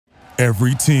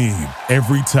Every team,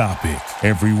 every topic,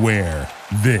 everywhere.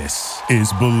 This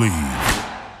is Believe.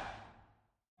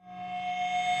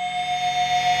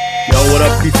 Yo, what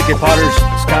up, PCK Potters?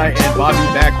 Sky and Bobby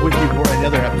back with you for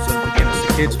another episode of the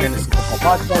Fantasy Kids Fantasy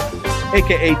Football Podcast,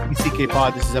 aka PCK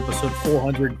Pod. This is episode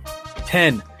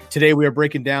 410. Today we are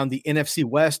breaking down the NFC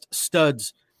West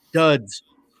studs, duds,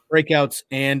 breakouts,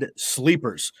 and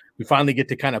sleepers. We finally get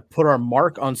to kind of put our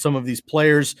mark on some of these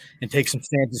players and take some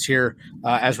stances here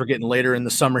as we're getting later in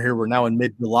the summer here. We're now in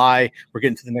mid-July. We're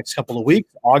getting to the next couple of weeks.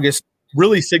 August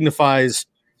really signifies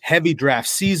heavy draft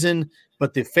season,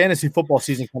 but the fantasy football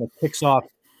season kind of kicks off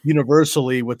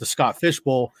universally with the Scott Fish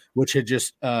Bowl, which had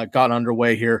just got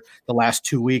underway here the last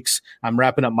 2 weeks. I'm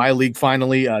wrapping up my league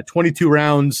finally. 22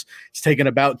 rounds. It's taken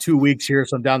about 2 weeks here,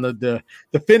 so I'm down the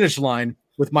finish line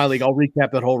with my league. I'll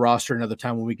recap that whole roster another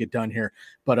time when we get done here.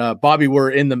 But Bobby,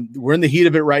 we're in the heat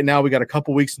of it right now. We got a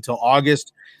couple weeks until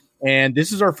August, and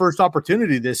this is our first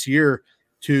opportunity this year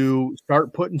to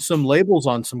start putting some labels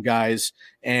on some guys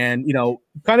and,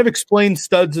 kind of explain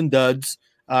studs and duds,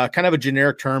 kind of a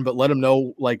generic term, but let them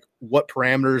know like what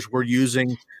parameters we're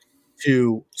using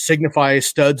to signify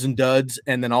studs and duds,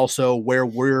 and then also where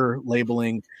we're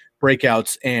labeling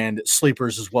breakouts and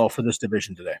sleepers as well for this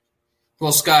division today.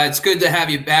 Well, Scott, it's good to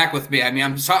have you back with me. I mean,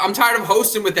 I'm tired of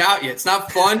hosting without you. It's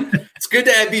not fun. It's good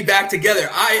to be back together.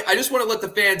 I just want to let the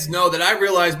fans know that I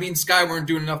realized me and Sky weren't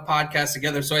doing enough podcasts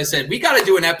together. So I said, we got to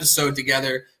do an episode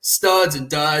together, studs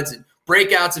and duds and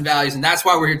breakouts and values. And that's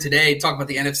why we're here today to talk about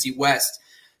the NFC West.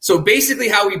 So basically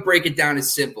how we break it down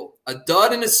is simple. A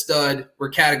dud and a stud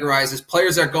were categorized as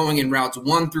players that are going in rounds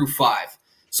 1 through 5.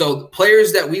 So the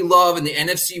players that we love in the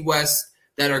NFC West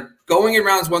that are going in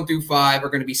rounds 1 through 5 are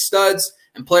going to be studs,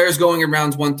 and players going in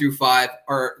rounds 1 through 5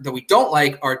 that we don't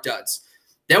like are duds.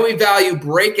 Then we value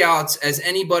breakouts as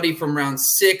anybody from round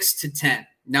 6 to 10.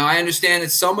 Now, I understand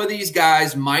that some of these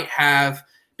guys might have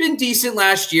been decent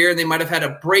last year, and they might have had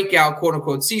a breakout,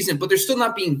 quote-unquote, season, but they're still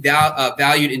not being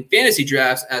valued in fantasy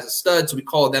drafts as a stud, so we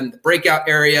call them the breakout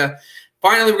area.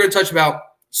 Finally, we're going to touch about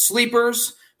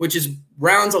sleepers, which is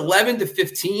rounds 11 to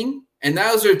 15, and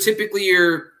those are typically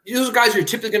those are guys you're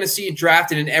typically going to see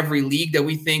drafted in every league that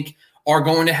we think are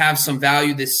going to have some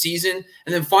value this season.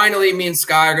 And then finally, me and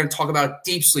Sky are going to talk about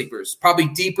deep sleepers, probably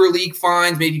deeper league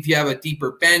finds. Maybe if you have a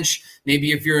deeper bench,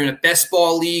 maybe if you're in a best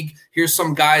ball league, here's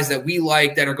some guys that we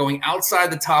like that are going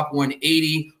outside the top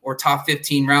 180 or top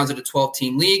 15 rounds of a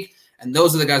 12-team league. And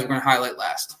those are the guys we're going to highlight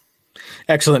last.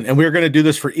 Excellent. And we're going to do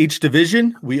this for each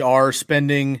division. We are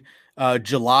spending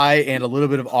July and a little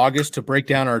bit of August to break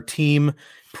down our team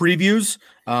previews.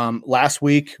 Last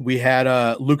week we had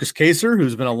Lucas Kaser,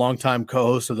 who's been a longtime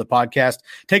co-host of the podcast,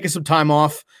 taking some time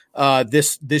off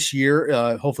this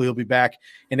year. Hopefully he'll be back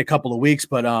in a couple of weeks,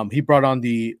 but he brought on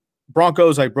the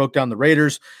Broncos. I broke down the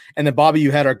Raiders. And then Bobby,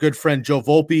 you had our good friend Joe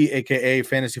Volpe, aka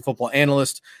fantasy football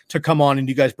analyst, to come on, and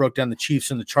you guys broke down the Chiefs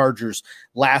and the Chargers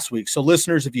last week. So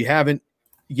listeners, if you haven't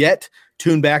yet,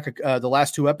 tune back the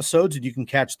last 2 episodes and you can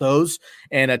catch those.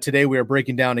 And today we are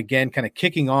breaking down again, kind of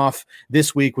kicking off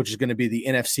this week, which is going to be the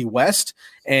NFC West.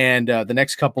 And the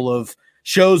next couple of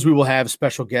shows, we will have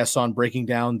special guests on breaking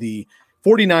down the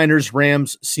 49ers,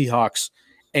 Rams, Seahawks,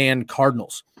 and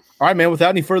Cardinals. All right, man, without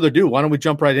any further ado, why don't we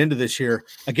jump right into this here?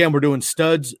 Again, we're doing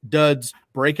studs, duds,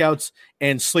 breakouts,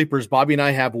 and sleepers. Bobby and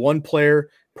I have one player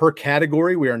per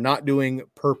category. We are not doing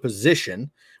per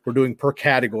position. We're doing per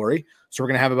category. So we're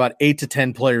going to have about 8 to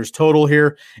 10 players total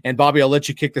here. And Bobby, I'll let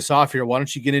you kick this off here. Why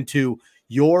don't you get into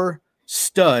your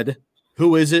stud?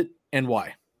 Who is it and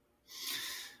why?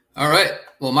 All right.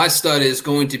 Well, my stud is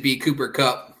going to be Cooper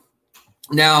Kupp.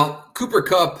 Now, Cooper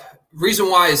Kupp,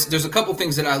 reason why is there's a couple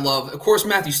things that I love. Of course,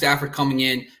 Matthew Stafford coming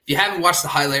in. If you haven't watched the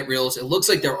highlight reels, it looks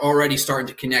like they're already starting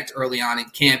to connect early on in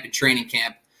camp and training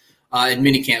camp, and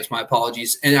mini camps, my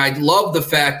apologies. And I love the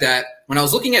fact that when I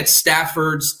was looking at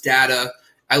Stafford's data,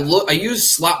 I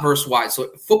use slot versus wide. So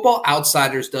Football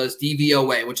Outsiders does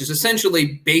DVOA, which is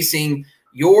essentially basing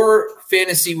your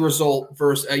fantasy result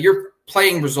versus your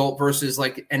playing result versus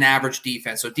like an average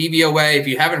defense. So DVOA, if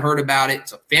you haven't heard about it,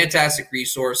 it's a fantastic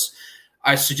resource.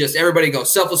 I suggest everybody go.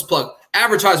 Selfless plug.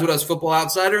 Advertise with us, Football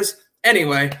Outsiders.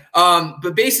 Anyway,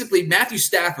 but basically Matthew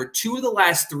Stafford, 2 of the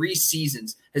last 3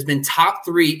 seasons, has been top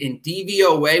 3 in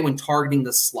DVOA when targeting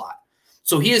the slot.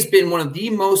 So he has been one of the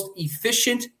most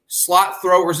efficient slot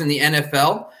throwers in the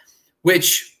NFL,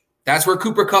 which that's where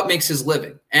Cooper Kupp makes his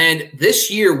living. And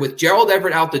this year, with Gerald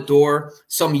Everett out the door,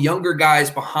 some younger guys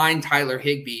behind Tyler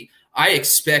Higbee, I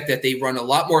expect that they run a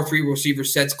lot more 3 receiver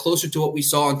sets closer to what we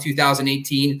saw in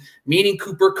 2018, meaning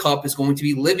Cooper Kupp is going to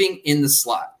be living in the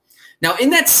slot. Now, in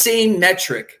that same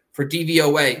metric for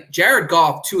DVOA, Jared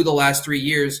Goff, 2 of the last 3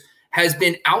 years, has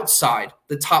been outside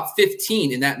the top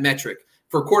 15 in that metric.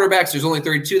 For quarterbacks, there's only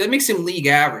 32. That makes him league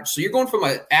average. So you're going from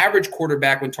an average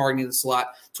quarterback when targeting the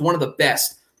slot to one of the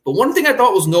best. But one thing I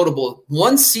thought was notable,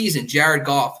 one season, Jared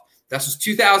Goff, that was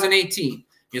 2018.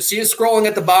 You'll see it scrolling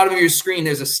at the bottom of your screen.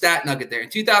 There's a stat nugget there. In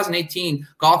 2018,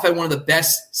 Goff had one of the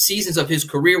best seasons of his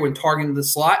career when targeting the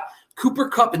slot. Cooper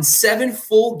Kupp in 7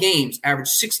 full games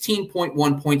averaged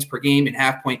 16.1 points per game in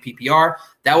half-point PPR.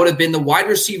 That would have been the wide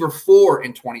receiver 4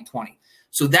 in 2020.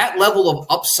 So that level of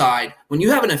upside, when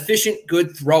you have an efficient,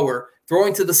 good thrower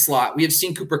throwing to the slot, we have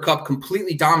seen Cooper Kupp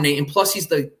completely dominate, and plus he's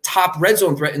the top red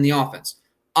zone threat in the offense.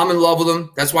 I'm in love with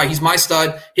him. That's why he's my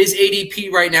stud. His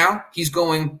ADP right now, he's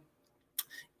going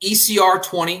ECR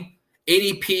 20,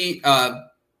 ADP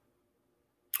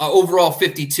overall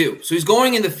 52. So he's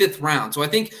going in the 5th round. So I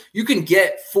think you can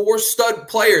get 4 stud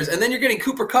players, and then you're getting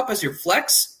Cooper Kupp as your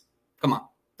flex. Come on.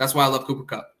 That's why I love Cooper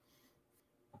Kupp.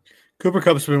 Cooper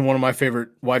Kupp's been one of my favorite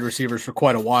wide receivers for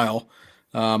quite a while.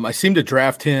 I seem to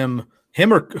draft him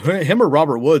or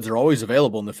Robert Woods are always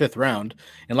available in the 5th round.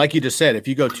 And like you just said, if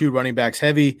you go 2 running backs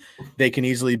heavy, they can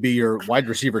easily be your wide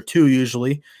receiver 2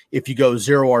 usually. If you go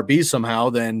 0 RB somehow,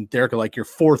 then they're like your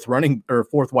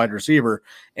 4th wide receiver.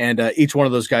 And each one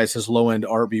of those guys has low end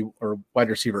RB or wide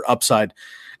receiver upside.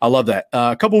 I love that.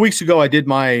 A couple weeks ago, I did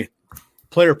my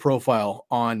player profile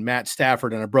on Matt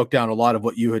Stafford, and I broke down a lot of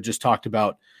what you had just talked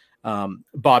about,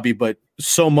 Bobby, but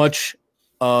so much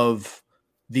of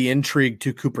the intrigue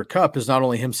to Cooper Kupp is not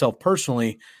only himself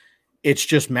personally, it's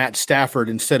just Matt Stafford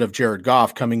instead of Jared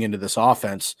Goff coming into this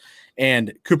offense.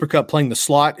 And Cooper Kupp playing the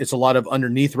slot, it's a lot of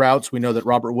underneath routes. We know that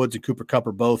Robert Woods and Cooper Kupp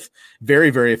are both very,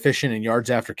 very efficient in yards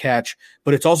after catch,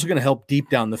 but it's also going to help deep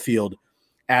down the field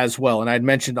as well. And I'd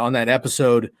mentioned on that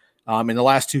episode, in the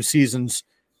last 2 seasons,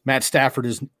 Matt Stafford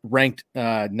is ranked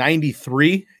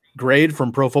 93 grade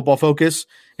from Pro Football Focus,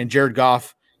 and Jared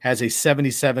Goff has a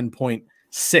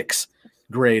 77.6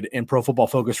 grade in Pro Football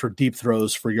Focus for deep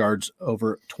throws for yards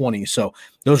over 20. So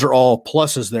those are all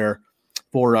pluses there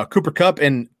for Cooper Kupp.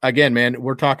 And again, man,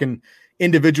 we're talking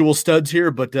individual studs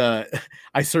here, but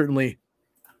I certainly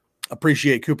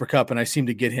appreciate Cooper Kupp, and I seem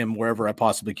to get him wherever I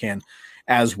possibly can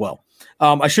as well.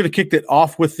 I should have kicked it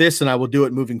off with this, and I will do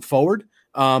it moving forward.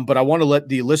 But I want to let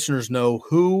the listeners know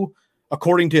who,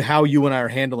 according to how you and I are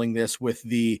handling this with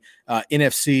the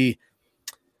NFC,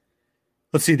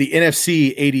 the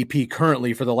NFC ADP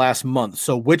currently for the last month.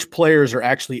 So which players are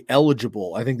actually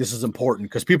eligible? I think this is important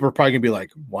because people are probably going to be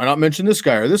like, why not mention this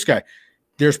guy or this guy?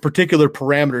 There's particular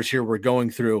parameters here we're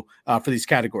going through for these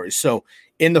categories. So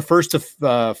in the first to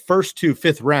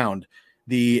 5th round,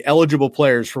 the eligible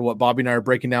players for what Bobby and I are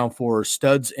breaking down for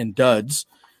studs and duds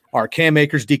are Cam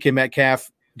Akers, DK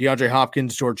Metcalf, DeAndre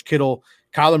Hopkins, George Kittle,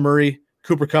 Kyler Murray,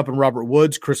 Cooper Kupp and Robert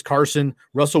Woods, Chris Carson,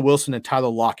 Russell Wilson, and Tyler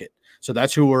Lockett. So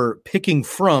that's who we're picking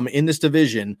from in this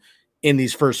division in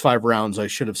these first 5 rounds. I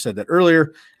should have said that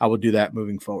earlier. I will do that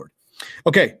moving forward.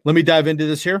 Okay, let me dive into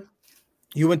this here.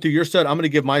 You went through your stud. I'm going to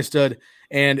give my stud,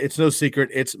 and it's no secret.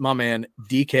 It's my man,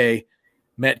 DK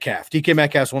Metcalf. DK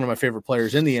Metcalf is one of my favorite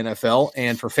players in the NFL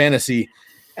and for fantasy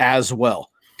as well.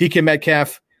 DK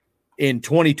Metcalf in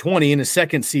 2020, in his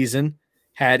second season,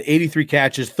 had 83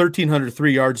 catches,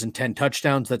 1,303 yards, and 10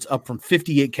 touchdowns. That's up from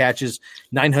 58 catches,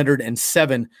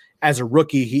 907 as a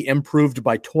rookie. He improved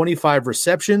by 25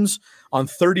 receptions on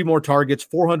 30 more targets,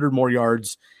 400 more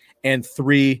yards, and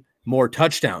 3 more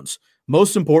touchdowns.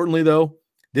 Most importantly, though,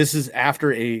 this is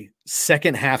after a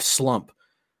second half slump.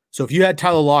 So if you had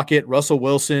Tyler Lockett, Russell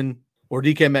Wilson, or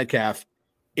DK Metcalf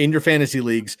in your fantasy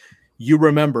leagues, you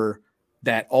remember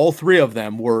that all 3 of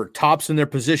them were tops in their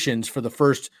positions for the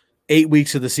first 8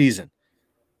 weeks of the season.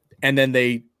 And then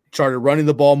they started running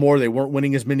the ball more. They weren't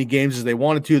winning as many games as they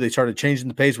wanted to. They started changing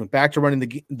the pace, went back to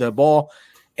running the ball,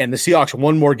 and the Seahawks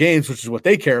won more games, which is what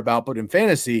they care about. But in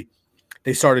fantasy,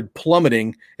 they started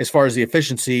plummeting as far as the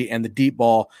efficiency and the deep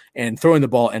ball and throwing the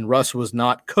ball, and Russ was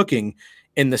not cooking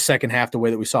in the second half the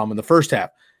way that we saw him in the first half.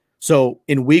 So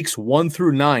in weeks 1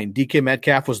 through 9, DK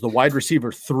Metcalf was the wide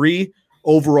receiver 3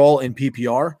 overall in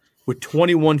PPR with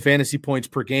 21 fantasy points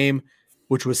per game,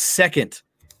 which was second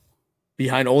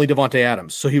behind only Devontae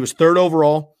Adams. So he was 3rd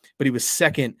overall, but he was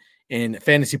second in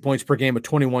fantasy points per game with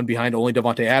 21 behind only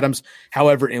Devontae Adams.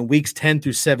 However, in weeks 10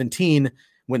 through 17,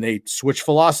 when they switched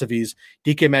philosophies,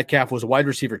 DK Metcalf was wide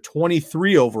receiver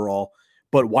 23 overall,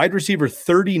 but wide receiver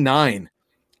 39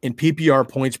 in PPR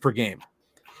points per game.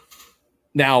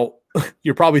 Now,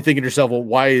 you're probably thinking to yourself, well,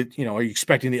 why, are you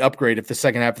expecting the upgrade if the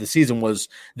second half of the season was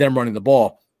them running the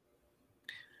ball?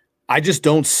 I just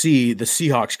don't see the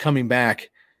Seahawks coming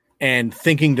back and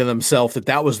thinking to themselves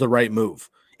that was the right move.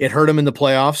 It hurt him in the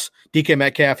playoffs. DK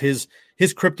Metcalf, his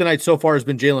his kryptonite so far has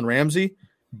been Jalen Ramsey.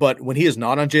 But when he is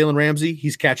not on Jalen Ramsey,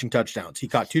 he's catching touchdowns. He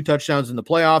caught 2 touchdowns in the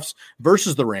playoffs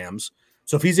versus the Rams.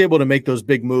 So if he's able to make those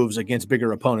big moves against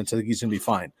bigger opponents, I think he's going to be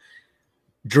fine.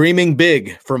 Dreaming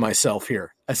big for myself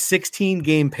here. A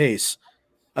 16-game pace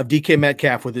of DK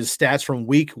Metcalf with his stats from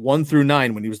week 1 through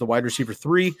 9 when he was the wide receiver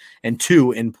 3 and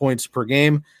 2 in points per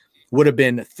game would have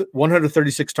been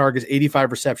 136 targets,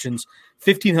 85 receptions,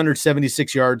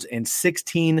 1,576 yards, and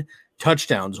 16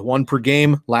 touchdowns, 1 per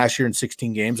game last year in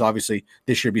 16 games. Obviously,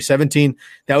 this year be 17.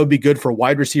 That would be good for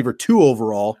wide receiver 2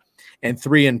 overall and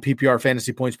 3 in PPR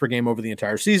fantasy points per game over the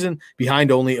entire season,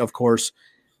 behind only, of course,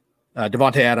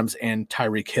 Devontae Adams and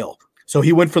Tyreek Hill. So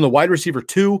he went from the wide receiver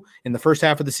 2 in the first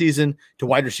half of the season to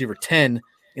wide receiver 10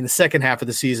 in the second half of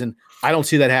the season. I don't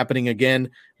see that happening again.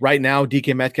 Right now,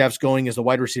 DK Metcalf's going as the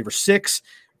wide receiver 6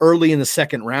 early in the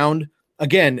second round.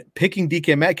 Again, picking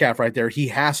DK Metcalf right there, he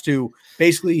has to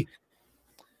basically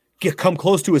come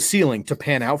close to a ceiling to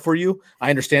pan out for you. I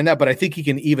understand that, but I think he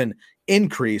can even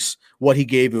increase what he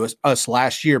gave us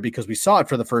last year because we saw it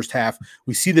for the first half.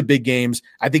 We see the big games.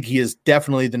 I think he is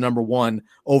definitely the number 1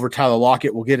 over Tyler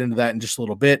Lockett. We'll get into that in just a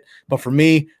little bit. But for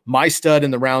me, my stud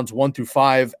in the rounds 1 through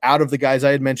 5, out of the guys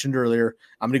I had mentioned earlier,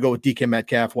 I'm going to go with DK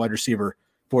Metcalf, wide receiver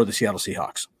for the Seattle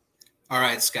Seahawks. All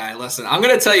right, Sky, listen, I'm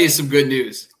going to tell you some good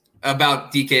news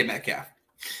about DK Metcalf.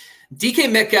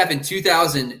 DK Metcalf in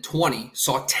 2020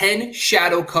 saw 10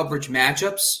 shadow coverage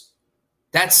matchups.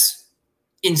 That's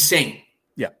insane.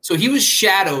 Yeah. So he was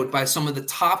shadowed by some of the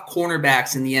top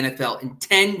cornerbacks in the NFL in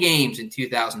 10 games in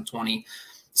 2020.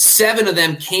 7 of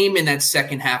them came in that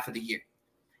second half of the year.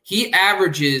 He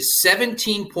averages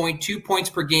 17.2 points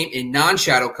per game in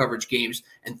non-shadow coverage games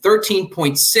and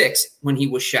 13.6 when he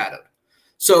was shadowed.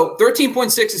 So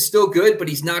 13.6 is still good, but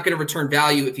he's not going to return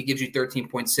value if he gives you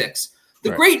 13.6. The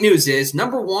great news is,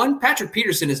 number 1, Patrick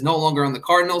Peterson is no longer on the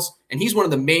Cardinals, and he's one of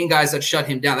the main guys that shut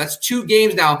him down. That's 2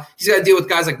 games now. He's got to deal with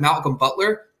guys like Malcolm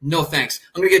Butler. No thanks.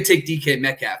 I'm going to take DK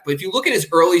Metcalf. But if you look at his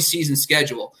early season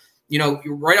schedule,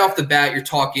 right off the bat, you're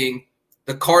talking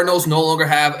the Cardinals no longer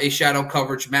have a shadow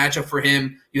coverage matchup for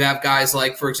him. You have guys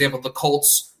like, for example, the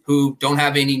Colts, who don't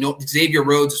have any. Xavier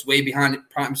Rhodes is way behind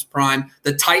Prime's prime.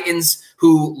 The Titans,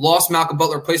 who lost Malcolm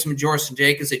Butler, replaced him with Jordan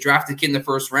Jenkins. They drafted the kid in the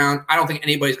first round. I don't think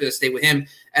anybody's going to stay with him.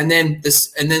 And then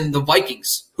the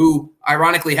Vikings, who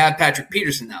ironically have Patrick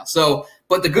Peterson now. So,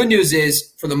 but the good news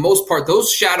is, for the most part,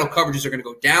 those shadow coverages are going to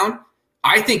go down.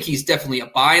 I think he's definitely a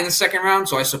buy in the second round,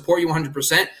 so I support you 100%.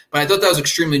 But I thought that was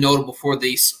extremely notable for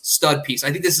the stud piece.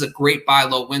 I think this is a great buy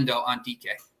low window on DK.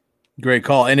 Great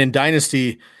call. And in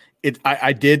Dynasty,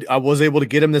 I was able to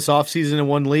get him this offseason in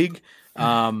one league.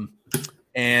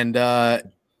 And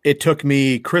it took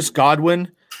me Chris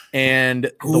Godwin and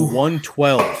the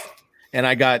 112. And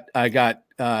I got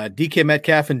DK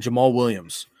Metcalf and Jamal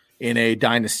Williams in a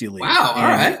Dynasty league. Wow. All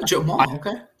right. Jamal.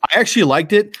 Okay. I actually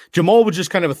liked it. Jamal was just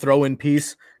kind of a throw-in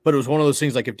piece, but it was one of those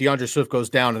things like if DeAndre Swift goes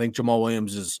down, I think Jamal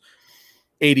Williams is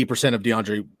 80% of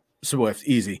DeAndre Swift,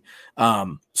 easy.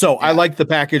 I like the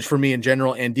package for me in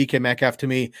general, and DK Metcalf to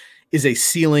me is a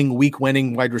ceiling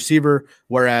week-winning wide receiver,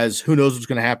 whereas who knows what's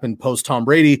going to happen post Tom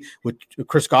Brady with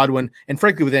Chris Godwin, and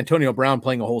frankly with Antonio Brown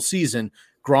playing a whole season,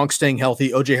 Gronk staying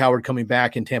healthy, O.J. Howard coming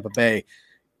back in Tampa Bay.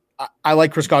 I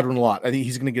like Chris Godwin a lot. I think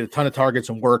he's going to get a ton of targets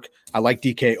and work. I like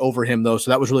DK over him, though, so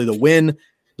that was really the win.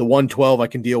 The 112 I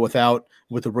can deal without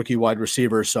with the rookie wide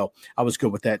receiver, so I was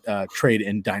good with that trade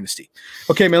in Dynasty.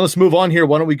 Okay, man, let's move on here.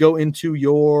 Why don't we go into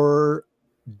your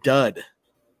dud?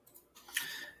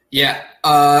 Yeah,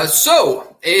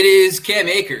 so it is Cam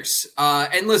Akers.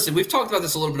 And listen, we've talked about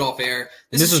this a little bit off air.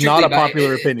 This is not a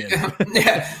popular opinion.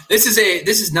 Yeah, this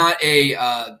is not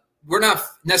a we're not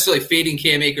necessarily fading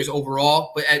Cam Akers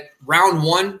overall, but at round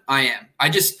 1, I am.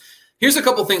 Here's a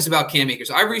couple things about Cam Akers.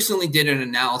 I recently did an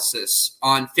analysis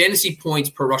on fantasy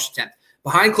points per rush attempt.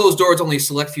 Behind closed doors, only a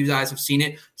select few guys have seen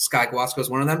it. Sky Guasco is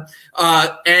one of them.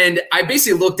 And I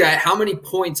basically looked at how many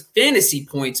fantasy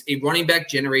points, a running back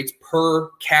generates per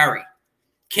carry.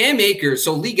 Cam Akers,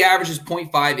 so league average is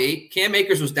 0.58. Cam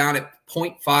Akers was down at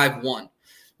 0.51.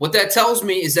 What that tells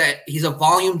me is that he's a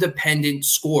volume-dependent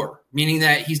scorer, meaning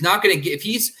that he's not going to get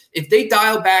 – if they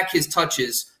dial back his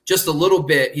touches just a little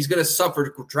bit, he's going to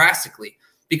suffer drastically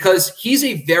because he's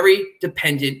a very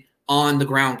dependent on the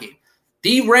ground game.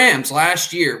 The Rams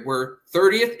last year were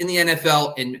 30th in the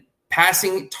NFL in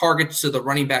passing targets to the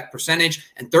running back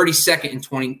percentage and 32nd in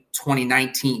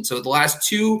 2019. So the last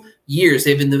 2 years,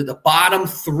 they've been the bottom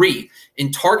 3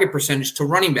 in target percentage to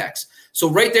running backs. So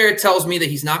right there, it tells me that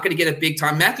he's not going to get a big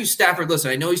time. Matthew Stafford,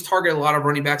 listen, I know he's targeted a lot of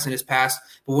running backs in his past,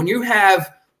 but when you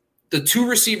have the 2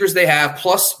 receivers they have,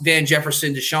 plus Van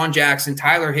Jefferson, Deshaun Jackson,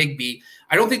 Tyler Higbee,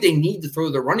 I don't think they need to throw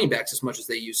their running backs as much as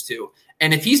they used to.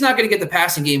 And if he's not going to get the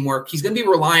passing game work, he's going to be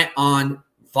reliant on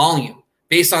volume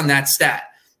based on that stat.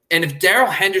 And if Darrell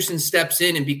Henderson steps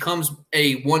in and becomes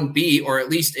a 1B or at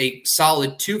least a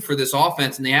solid 2 for this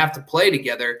offense and they have to play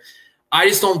together, I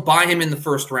just don't buy him in the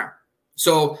first round.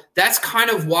 So that's kind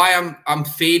of why I'm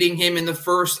fading him in the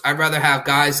first. I'd rather have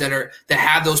guys that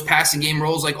have those passing game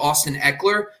roles like Austin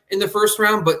Eckler in the first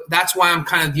round, but that's why I'm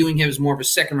kind of viewing him as more of a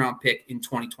second round pick in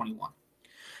 2021.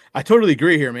 I totally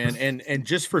agree here, man. And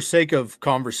just for sake of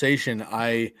conversation,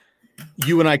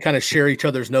 you and I kind of share each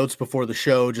other's notes before the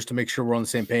show just to make sure we're on the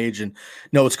same page and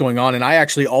know what's going on. And I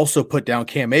actually also put down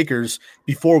Cam Akers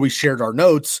before we shared our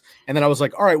notes. And then I was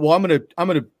like, all right, well, I'm going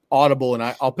to audible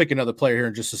and I'll pick another player here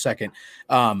in just a second,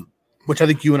 which I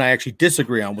think you and I actually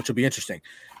disagree on, which will be interesting.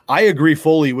 I agree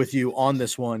fully with you on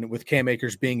this one with Cam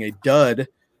Akers being a dud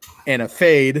and a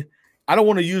fade. I don't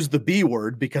want to use the B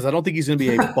word because I don't think he's going to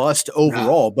be a bust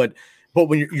overall, but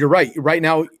when you're right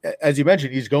now, as you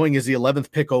mentioned, he's going as the 11th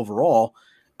pick overall.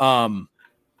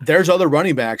 There's other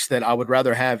running backs that I would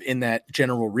rather have in that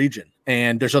general region.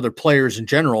 And there's other players in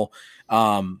general,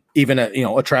 even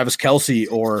a Travis Kelce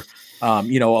or, a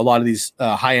lot of these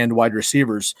high end wide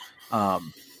receivers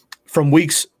from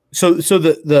weeks. So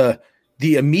the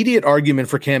immediate argument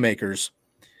for Cam Akers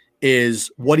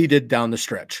is what he did down the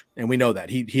stretch. And we know that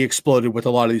he exploded with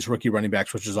a lot of these rookie running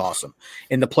backs, which is awesome.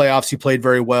 In the playoffs, he played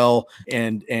very well.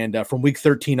 And from week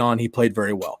 13 on, he played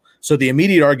very well. So the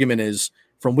immediate argument is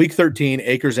from week 13,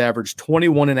 Akers averaged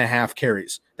 21.5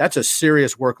 carries. That's a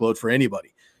serious workload for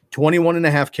anybody.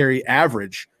 21.5 carry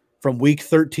average from week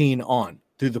 13 on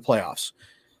through the playoffs.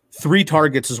 3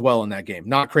 targets as well in that game.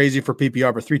 Not crazy for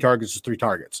PPR, but 3 targets is 3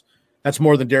 targets. That's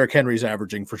more than Derrick Henry's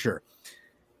averaging for sure.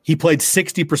 He played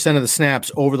 60% of the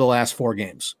snaps over the last 4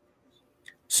 games.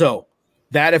 So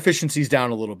that efficiency's down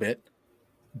a little bit.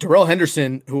 Darrell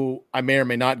Henderson, who I may or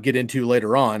may not get into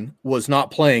later on, was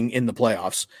not playing in the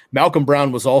playoffs. Malcolm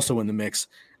Brown was also in the mix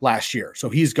last year. So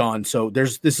he's gone. So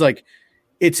there's this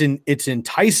it's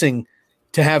enticing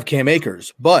to have Cam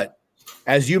Akers, but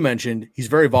as you mentioned, he's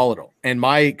very volatile. And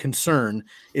my concern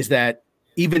is that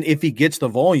even if he gets the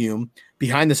volume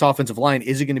behind this offensive line,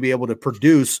 is he going to be able to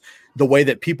produce the way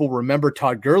that people remember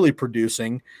Todd Gurley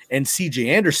producing and CJ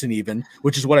Anderson even,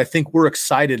 which is what I think we're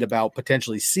excited about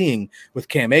potentially seeing with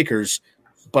Cam Akers.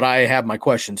 But I have my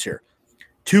questions here.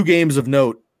 2 games of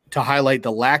note to highlight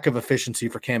the lack of efficiency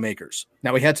for Cam Akers.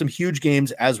 Now, he had some huge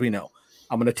games, as we know.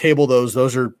 I'm going to table those.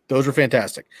 Those are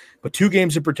fantastic. But 2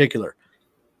 games in particular,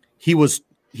 he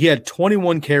had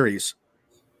 21 carries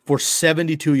for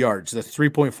 72 yards. That's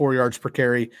 3.4 yards per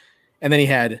carry. And then he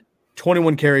had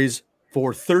 21 carries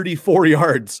for 34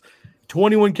 yards.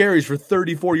 21 carries for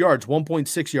 34 yards,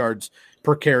 1.6 yards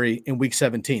per carry in week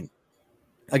 17.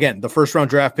 Again, the first round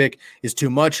draft pick is too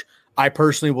much. I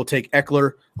personally will take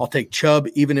Eckler. I'll take Chubb,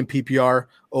 even in PPR,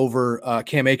 over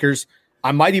Cam Akers.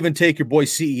 I might even take your boy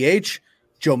CEH,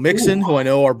 Joe Mixon, who I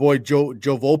know our boy Joe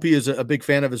Volpe is a big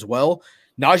fan of as well.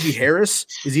 Najee Harris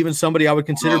is even somebody I would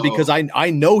consider because I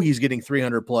know he's getting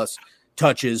 300-plus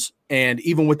touches, and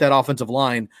even with that offensive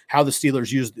line, how the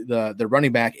Steelers use the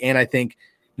running back, and I think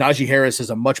Najee Harris is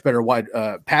a much better wide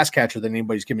pass catcher than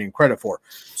anybody's giving him credit for.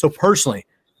 So personally,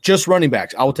 just running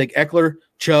backs, I will take Eckler,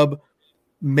 Chubb,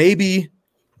 maybe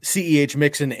CEH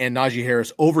Mixon, and Najee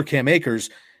Harris over Cam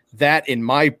Akers. That, in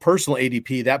my personal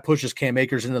ADP, that pushes Cam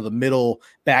Akers into the middle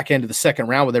back end of the second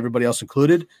round with everybody else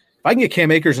included. If I can get Cam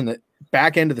Akers in the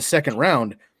back end of the second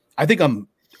round, I think I'm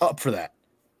up for that.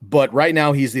 But right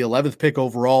now, he's the 11th pick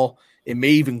overall. It may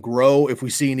even grow if we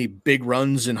see any big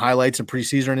runs and highlights in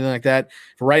preseason or anything like that.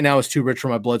 For right now, it's too rich for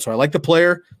my blood. So I like the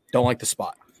player, don't like the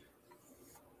spot.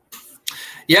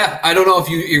 Yeah, I don't know if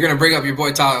you're going to bring up your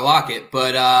boy Tyler Lockett,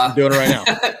 but I'm doing it right now.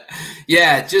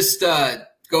 Yeah, just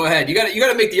go ahead. You got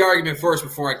to make the argument first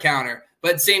before I counter. But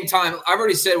at the same time, I've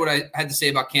already said what I had to say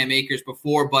about Cam Akers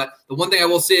before. But the one thing I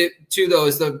will say, too, though,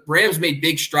 is the Rams made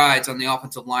big strides on the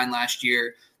offensive line last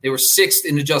year. They were 6th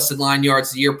in adjusted line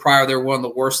yards the year prior. They were one of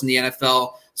the worst in the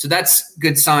NFL. So that's a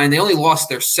good sign. They only lost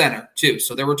their center, too.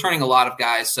 So they're returning a lot of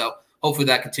guys. So hopefully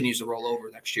that continues to roll over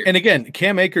next year. And again,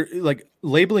 Cam Akers,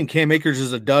 labeling Cam Akers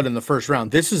as a dud in the first round,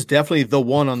 this is definitely the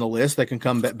one on the list that can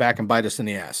come back and bite us in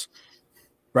the ass.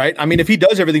 Right? I mean, if he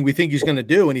does everything we think he's going to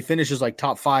do and he finishes like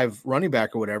top 5 running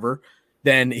back or whatever,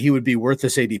 then he would be worth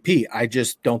this ADP. I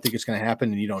just don't think it's going to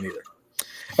happen, and you don't either.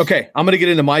 Okay, I'm going to get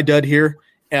into my dud here.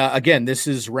 Again, this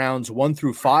is rounds 1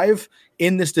 through 5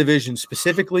 in this division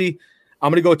specifically.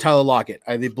 I'm going to go with Tyler Lockett.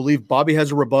 I believe Bobby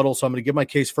has a rebuttal, so I'm going to give my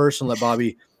case first and let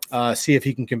Bobby see if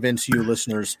he can convince you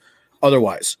listeners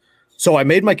otherwise. So I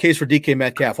made my case for DK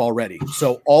Metcalf already.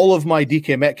 So all of my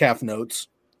DK Metcalf notes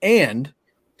and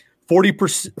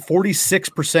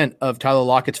 46% of Tyler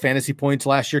Lockett's fantasy points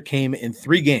last year came in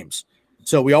 3 games.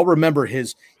 So we all remember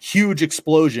his huge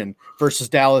explosion versus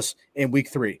Dallas in week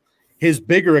 3, his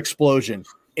bigger explosion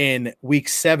in week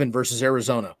 7 versus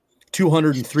Arizona,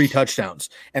 203 touchdowns.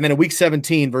 And then in week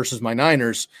 17 versus my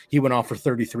Niners, he went off for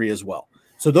 33 as well.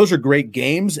 So those are great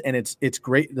games, and it's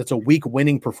great. That's a week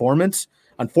winning performance.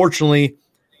 Unfortunately,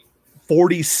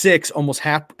 46, almost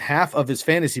half of his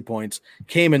fantasy points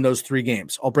came in those 3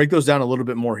 games. I'll break those down a little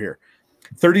bit more here.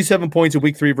 37 points in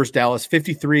week 3 versus Dallas,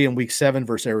 53 in week 7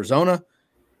 versus Arizona.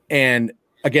 And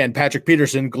again, Patrick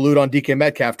Peterson glued on DK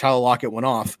Metcalf, Tyler Lockett went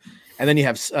off. And then you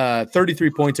have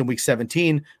 33 points in week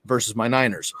 17 versus my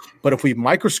Niners. But if we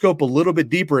microscope a little bit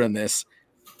deeper in this,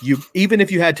 even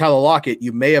if you had Tyler Lockett,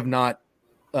 you may have not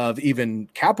even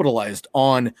capitalized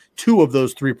on 2 of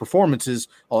those 3 performances.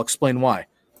 I'll explain why.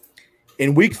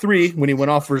 In week 3, when he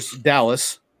went off versus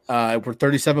Dallas for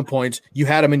 37 points, you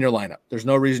had him in your lineup. There's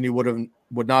no reason you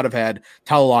would not have had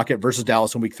Tyler Lockett versus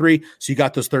Dallas in week 3. So you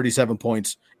got those 37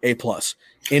 points, A+.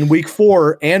 In week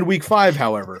 4 and week 5,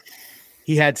 however,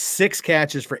 he had 6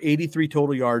 catches for 83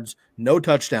 total yards, no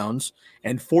touchdowns,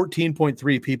 and 14.3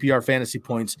 PPR fantasy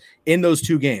points in those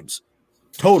 2 games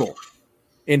total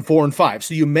in 4 and 5.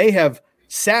 So you may have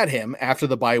sat him after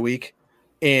the bye week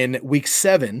in week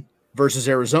 7 versus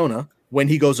Arizona when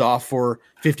he goes off for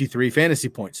 53 fantasy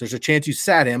points. There's a chance you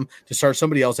sat him to start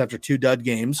somebody else after 2 dud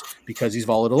games because he's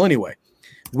volatile anyway.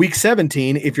 Week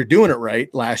 17, if you're doing it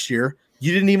right last year,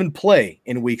 you didn't even play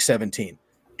in week 17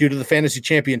 due to the fantasy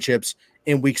championships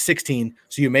in week 16.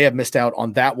 So you may have missed out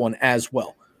on that one as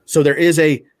well. So there is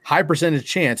a high percentage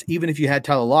chance, even if you had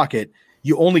Tyler Lockett,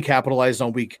 you only capitalized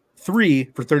on week 3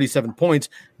 for 37 points,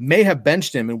 may have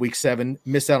benched him in week 7,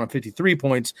 missed out on 53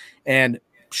 points, and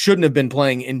shouldn't have been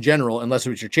playing in general unless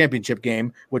it was your championship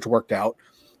game, which worked out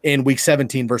in week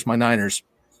 17 versus my Niners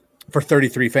for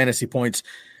 33 fantasy points.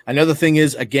 Another thing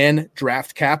is, again,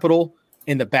 draft capital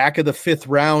in the back of the 5th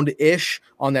round-ish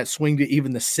on that swing to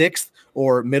even the 6th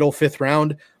or middle 5th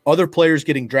round. Other players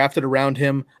getting drafted around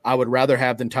him, I would rather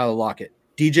have than Tyler Lockett.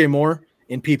 DJ Moore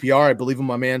in PPR, I believe in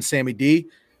my man Sammy D.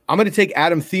 I'm going to take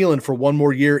Adam Thielen for 1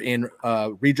 more year in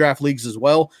redraft leagues as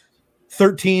well.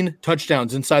 13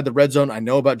 touchdowns inside the red zone. I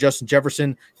know about Justin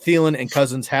Jefferson. Thielen and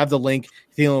Cousins have the link.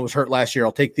 Thielen was hurt last year.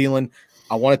 I'll take Thielen.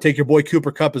 I want to take your boy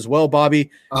Cooper Kupp as well,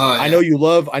 Bobby. Yeah. I know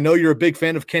you're a big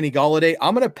fan of Kenny Golladay.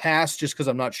 I'm going to pass just because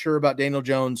I'm not sure about Daniel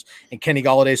Jones and Kenny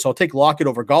Golladay. So I'll take Lockett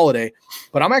over Golladay.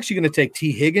 But I'm actually going to take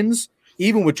T. Higgins,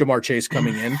 even with Jamar Chase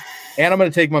coming in. And I'm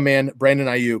going to take my man Brandon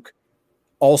Ayuk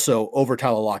also over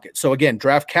Tyler Lockett. So again,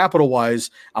 draft capital wise,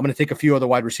 I'm going to take a few other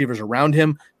wide receivers around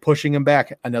him, pushing him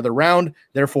back another round.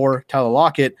 Therefore, Tyler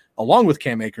Lockett, along with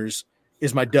Cam Akers,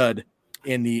 is my dud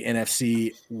in the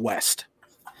NFC West.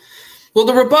 Well,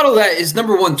 the rebuttal to that is,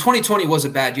 number one, 2020 was a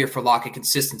bad year for Lockett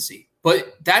consistency,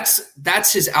 but that's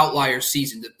his outlier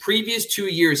season. The previous 2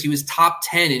 years, he was top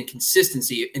 10 in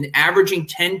consistency and averaging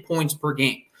 10 points per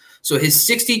game. So his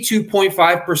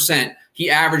 62.5%, he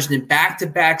averaged in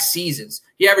back-to-back seasons.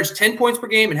 He averaged 10 points per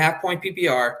game and half-point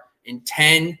PPR in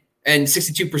 10 and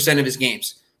 62% of his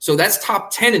games. So that's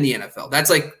top 10 in the NFL.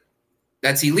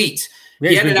 That's elite. Yeah,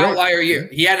 he had an outlier year.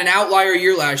 He had an outlier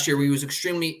year last year where he was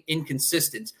extremely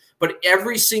inconsistent. But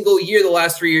every single year, the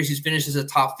last 3 years, he's finished as a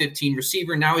top 15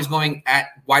 receiver. Now he's going at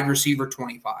wide receiver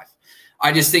 25.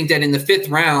 I just think that in the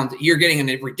 5th round, you're getting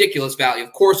a ridiculous value.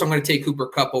 Of course, I'm going to take Cooper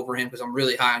Kupp over him because I'm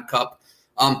really high on Kupp.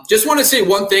 Just want to say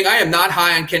one thing. I am not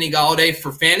high on Kenny Golladay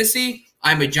for fantasy.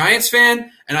 I'm a Giants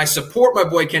fan, and I support my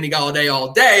boy Kenny Golladay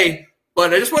all day.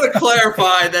 But I just want to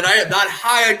clarify that I am not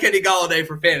high on Kenny Golladay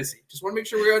for fantasy. Just want to make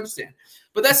sure we understand.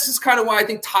 But that's just kind of why I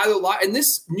think Tyler Lockett and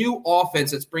this new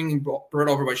offense that's brought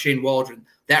over by Shane Waldron,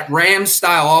 that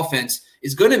Rams-style offense,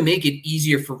 is going to make it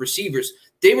easier for receivers.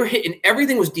 They were hitting –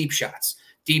 everything was deep shots.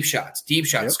 Yep.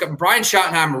 Brian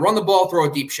Schottenheimer, run the ball, throw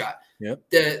a deep shot. Yep.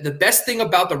 The best thing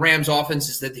about the Rams offense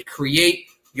is that they create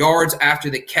yards after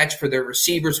the catch for their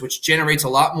receivers, which generates a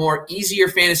lot more easier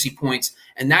fantasy points.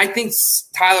 And I think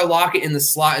Tyler Lockett in the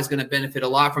slot is going to benefit a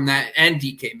lot from that, and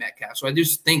DK Metcalf. So I do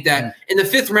think that in the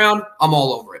 5th round, I'm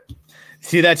all over it.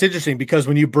 See, that's interesting because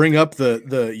when you bring up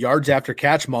the yards after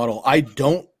catch model, I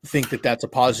don't think that that's a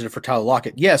positive for Tyler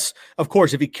Lockett. Yes, of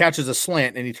course, if he catches a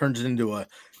slant and he turns it into a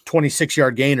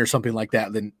 26-yard gain or something like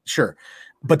that, then sure.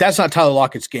 But that's not Tyler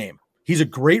Lockett's game. He's a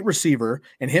great receiver,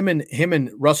 and him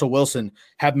and Russell Wilson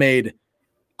have made,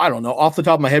 I don't know, off the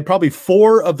top of my head, probably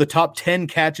 4 of the top 10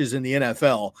 catches in the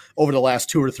NFL over the last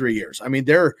 2 or 3 years. I mean,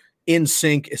 they're in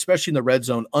sync, especially in the red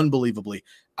zone, unbelievably.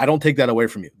 I don't take that away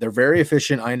from you. They're very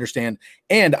efficient. I understand.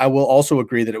 And I will also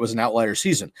agree that it was an outlier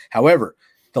season. However,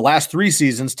 the last 3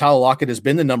 seasons, Tyler Lockett has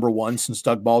been the number one since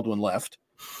Doug Baldwin left.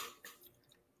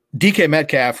 DK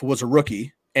Metcalf was a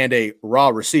rookie and a raw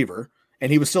receiver,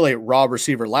 and he was still a raw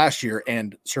receiver last year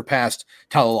and surpassed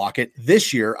Tyler Lockett.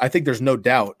 This year, I think there's no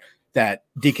doubt that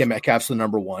DK Metcalf's the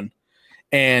number one.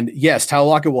 And yes, Tyler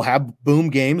Lockett will have boom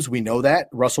games. We know that.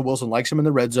 Russell Wilson likes him in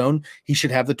the red zone. He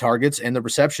should have the targets and the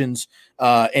receptions,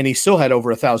 and he still had over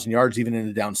 1,000 yards even in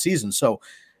the down season. So,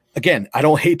 again, I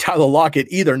don't hate Tyler Lockett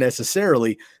either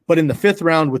necessarily, but in the 5th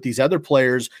round with these other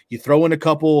players, you throw in a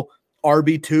couple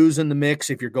RB2s in the mix.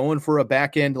 If you're going for a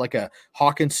back end like a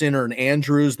Hawkinson or an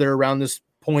Andrews, they're around this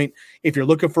point. If you're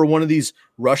looking for one of these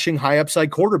rushing high upside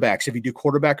quarterbacks, if you do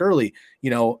quarterback early,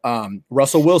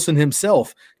 Russell Wilson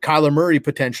himself, Kyler Murray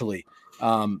potentially,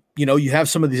 you have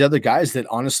some of these other guys that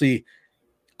honestly,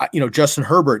 Justin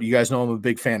Herbert, you guys know I'm a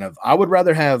big fan of. I would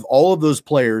rather have all of those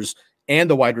players and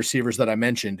the wide receivers that I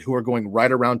mentioned who are going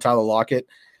right around Tyler Lockett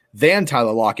than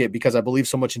Tyler Lockett because I believe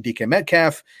so much in DK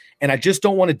Metcalf. And I just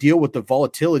don't want to deal with the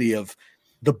volatility of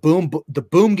the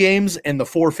boom games and the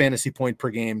 4 fantasy point per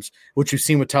games, which we've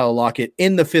seen with Tyler Lockett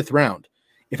in the 5th round.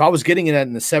 If I was getting it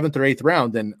in the 7th or 8th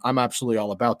round, then I'm absolutely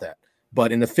all about that.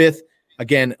 But in the 5th,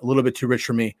 again, a little bit too rich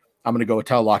for me. I'm going to go with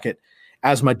Tyler Lockett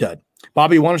as my dud.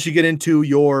 Bobby, why don't you get into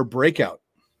your breakout?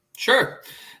 Sure.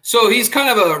 So he's kind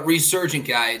of a resurgent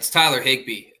guy. It's Tyler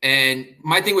Higbee. And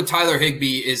my thing with Tyler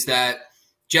Higbee is that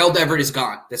Gerald Everett is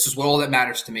gone. This is what all that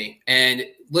matters to me. And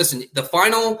listen, the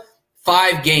final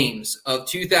 5 games of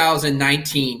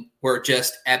 2019 were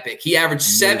just epic. He averaged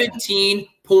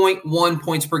 17.1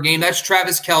 points per game. That's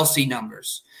Travis Kelce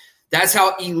numbers. That's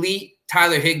how elite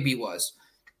Tyler Higbee was.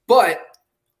 But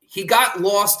he got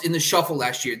lost in the shuffle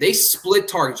last year. They split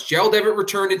targets. Gerald Everett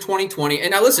returned in 2020.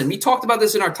 And now listen, we talked about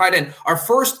this in our tight end, our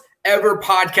first ever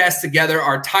podcast together,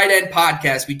 our tight end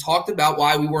podcast. We talked about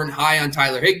why we weren't high on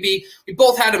Tyler Higbee. We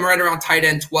both had him right around tight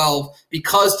end 12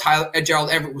 because Gerald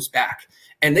Everett was back.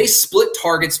 And they split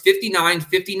targets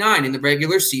 59-59 in the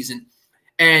regular season.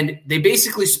 And they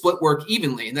basically split work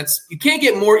evenly. And you can't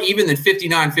get more even than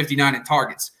 59-59 in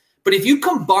targets. But if you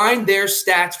combine their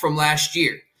stats from last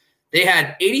year, they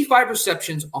had 85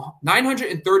 receptions,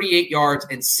 938 yards,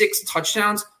 and 6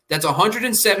 touchdowns. That's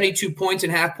 172 points in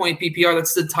half-point PPR.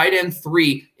 That's the tight end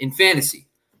 3 in fantasy.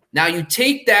 Now you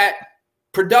take that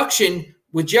production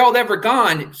with Gerald Everett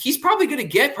gone, he's probably going to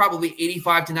get probably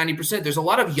 85 to 90%. There's a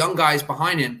lot of young guys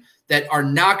behind him that are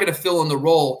not going to fill in the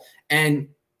role. And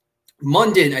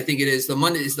Munden, I think it is,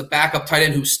 Munden is the backup tight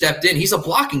end who stepped in. He's a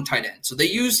blocking tight end. So they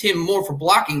use him more for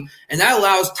blocking, and that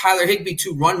allows Tyler Higbee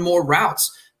to run more routes.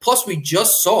 Plus, we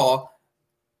just saw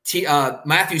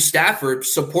Matthew Stafford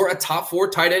support a top 4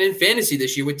 tight end in fantasy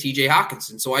this year with TJ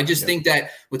Hawkinson. So I just think that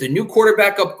with a new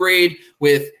quarterback upgrade,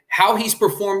 with how he's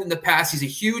performed in the past, he's a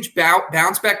huge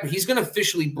bounce back, but he's going to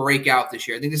officially break out this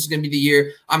year. I think this is going to be the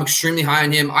year. I'm extremely high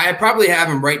on him. I probably have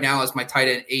him right now as my tight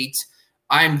end 8.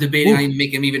 I'm debating how to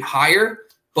make him even higher,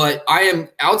 but I am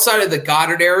outside of the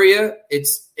Goddard area.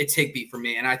 It's Higbee for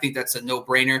me, and I think that's a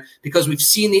no-brainer because we've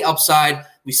seen the upside,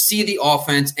 we see the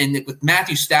offense, and with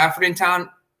Matthew Stafford in town,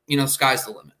 sky's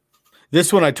the limit.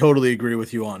 This one I totally agree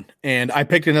with you on. And I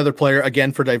picked another player,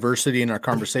 again, for diversity in our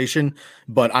conversation,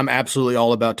 but I'm absolutely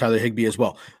all about Tyler Higbee as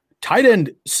well. Tight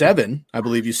end 7, I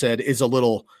believe you said, it's a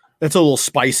little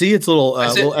spicy. It's a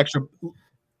little extra.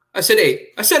 I said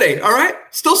 8. All right.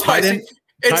 Still spicy.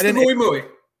 It's the mooey.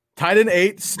 Tight end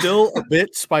 8, still a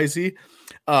bit spicy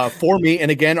for me. And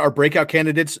again, our breakout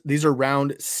candidates, these are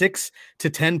round 6 to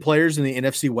 10 players in the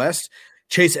NFC West.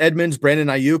 Chase Edmonds, Brandon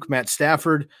Ayuk, Matt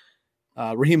Stafford,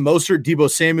 Raheem Mostert,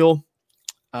 Deebo Samuel,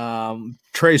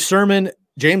 Trey Sermon,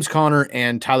 James Conner,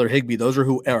 and Tyler Higbee. Those are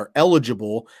who are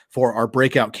eligible for our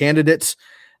breakout candidates.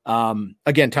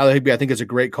 Again, Tyler Higbee, I think is a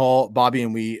great call, Bobby.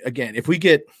 And if we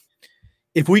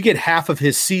get half of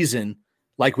his season,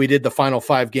 like we did the final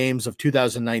 5 games of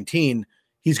 2019,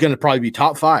 he's going to probably be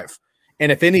top 5.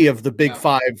 And if any of the big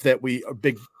 5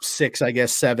 big 6, I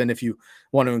guess 7, if you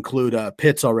want to include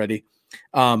Pitts already,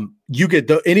 you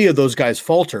get any of those guys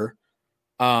falter,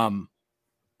 all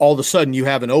of a sudden you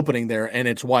have an opening there and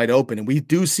it's wide open. And we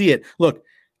do see it. Look,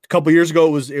 a couple years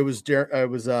ago, it was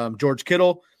George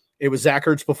Kittle. It was Zach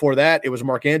Ertz before that. It was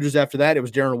Mark Andrews after that. It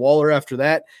was Darren Waller after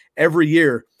that. Every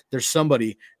year there's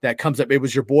somebody that comes up. It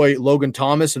was your boy Logan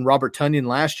Thomas and Robert Tonyan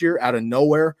last year out of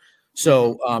nowhere.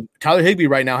 So Tyler Higbee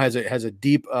right now has a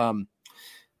deep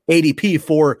ADP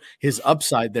for his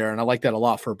upside there. And I like that a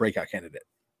lot for a breakout candidate.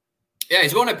 Yeah,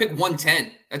 he's going to pick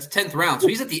 110. That's 10th round. So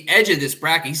he's at the edge of this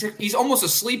bracket. He's almost a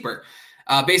sleeper.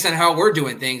 based on how we're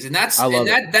doing things. And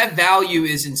that value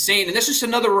is insane. And that's just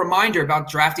another reminder about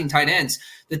drafting tight ends.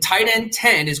 The tight end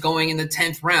 10 is going in the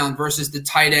 10th round versus the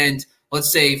tight end,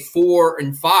 let's say 4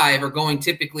 and 5 are going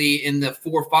typically in the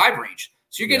 4 or 5 range.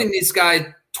 So you're getting these guys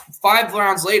 5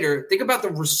 rounds later. Think about the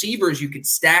receivers you could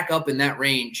stack up in that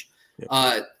range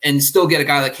and still get a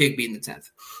guy like Higbee in the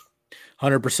 10th.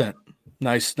 100%.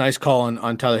 Nice call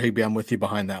on Tyler Higbee. I'm with you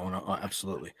behind that one.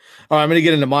 Absolutely. All right, I'm going to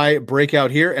get into my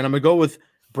breakout here, and I'm going to go with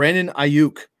Brandon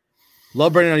Ayuk.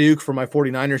 Love Brandon Ayuk for my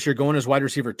 49ers here, going as wide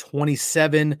receiver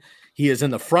 27. He is in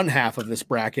the front half of this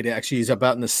bracket. Actually, he's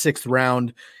about in the 6th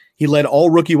round. He led all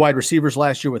rookie wide receivers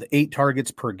last year with 8 targets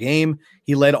per game.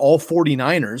 He led all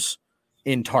 49ers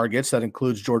in targets. That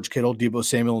includes George Kittle, Deebo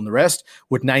Samuel, and the rest,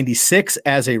 with 96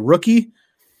 as a rookie.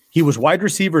 He was wide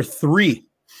receiver 3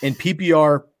 in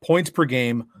PPR points per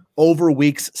game over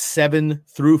weeks 7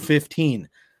 through 15.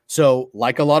 So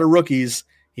like a lot of rookies,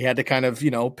 he had to kind of,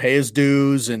 pay his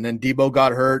dues, and then Deebo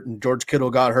got hurt and George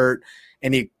Kittle got hurt.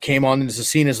 And he came on into the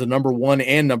scene as the number 1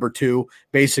 and number 2,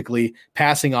 basically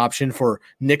passing option for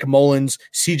Nick Mullins,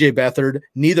 CJ Beathard.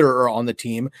 Neither are on the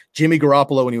team. Jimmy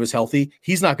Garoppolo, when he was healthy,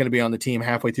 he's not going to be on the team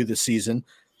halfway through the season.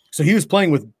 So he was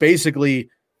playing with basically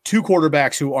 2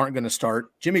 quarterbacks who aren't going to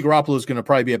start. Jimmy Garoppolo is going to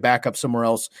probably be a backup somewhere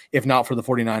else, if not for the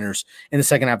 49ers in the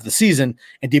second half of the season.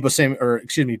 And Brandon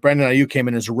Ayuk came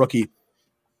in as a rookie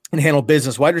and handled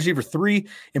business. Wide receiver 3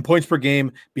 in points per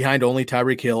game behind only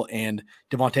Tyreek Hill and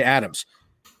Devontae Adams.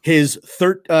 His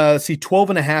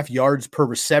 12.5 yards per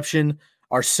reception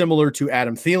are similar to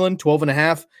Adam Thielen,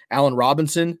 12.5, Allen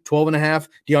Robinson, 12.5,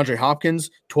 DeAndre Hopkins,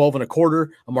 12.25,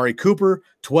 Amari Cooper,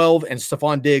 12, and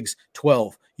Stephon Diggs,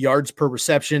 12 yards per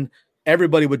reception.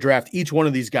 Everybody would draft each one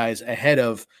of these guys ahead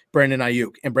of Brandon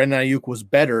Ayuk, and Brandon Ayuk was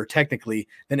better technically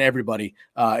than everybody,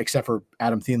 except for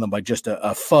Adam Thielen by just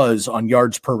a fuzz on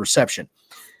yards per reception.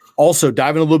 Also,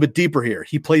 diving a little bit deeper here,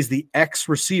 he plays the X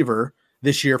receiver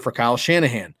this year for Kyle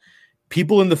Shanahan.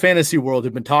 People in the fantasy world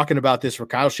have been talking about this for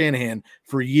Kyle Shanahan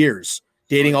for years,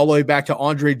 dating all the way back to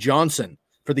Andre Johnson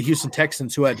for the Houston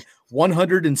Texans, who had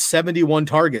 171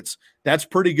 targets. That's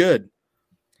pretty good.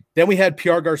 Then we had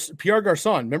Pierre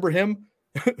Garçon. Remember him?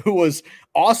 Who was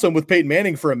awesome with Peyton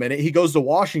Manning for a minute. He goes to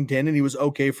Washington, and he was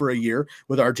okay for a year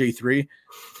with RJ3.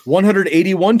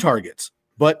 181 targets,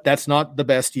 but that's not the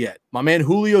best yet. My man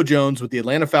Julio Jones with the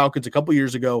Atlanta Falcons a couple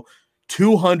years ago,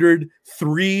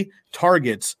 203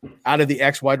 targets out of the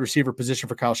X wide receiver position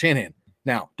for Kyle Shanahan.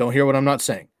 Now, don't hear what I'm not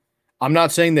saying. I'm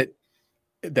not saying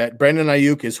that Brandon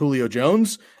Ayuk is Julio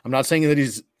Jones. I'm not saying that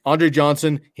he's Andre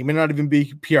Johnson. He may not even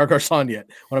be Pierre Garçon yet.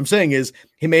 What I'm saying is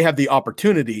he may have the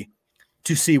opportunity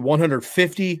to see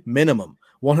 150 minimum,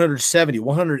 170,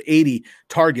 180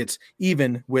 targets,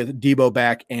 even with Deebo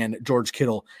back and George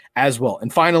Kittle as well.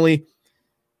 And finally,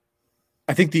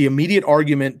 I think the immediate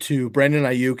argument to Brandon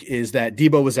Ayuk is that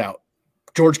Deebo was out.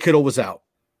 George Kittle was out.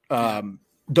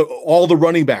 All the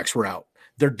running backs were out.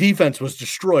 Their defense was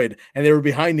destroyed, and they were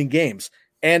behind in games.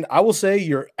 And I will say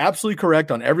you're absolutely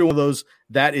correct on every one of those.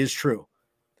 That is true.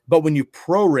 But when you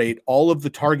prorate all of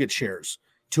the target shares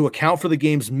to account for the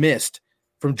games missed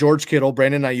from George Kittle,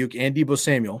 Brandon Ayuk, and Deebo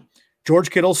Samuel, George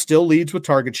Kittle still leads with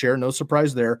target share. No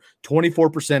surprise there.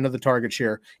 24% of the target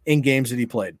share in games that he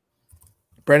played.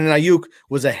 Brandon Ayuk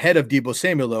was ahead of Deebo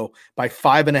Samuel, though, by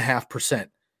 5.5%.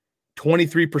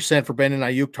 23% for Brandon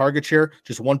Ayuk target share,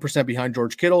 just 1% behind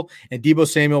George Kittle, and Deebo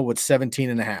Samuel with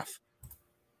 17.5%.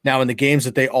 Now, in the games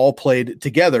that they all played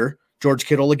together, George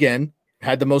Kittle, again,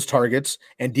 had the most targets,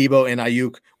 and Deebo and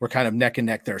Ayuk were kind of neck and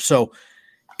neck there. So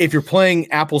if you're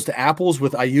playing apples to apples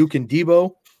with Ayuk and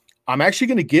Deebo, I'm actually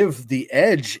going to give the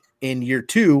edge in year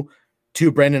 2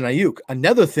 to Brandon Ayuk.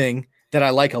 Another thing that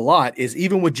I like a lot is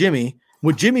even with Jimmy,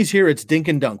 when Jimmy's here, it's dink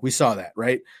and dunk. We saw that,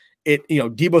 right?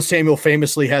 Deebo Samuel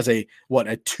famously has a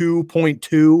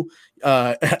 2.2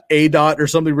 ADOT or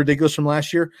something ridiculous from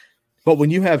last year. But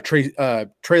when you have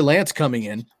Trey Lance coming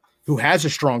in, who has a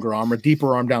stronger arm, a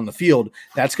deeper arm down the field,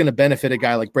 that's going to benefit a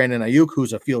guy like Brandon Ayuk,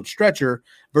 who's a field stretcher,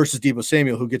 versus Deebo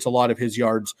Samuel, who gets a lot of his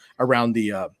yards around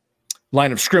the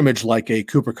line of scrimmage like a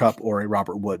Cooper Kupp or a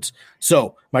Robert Woods.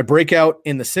 So my breakout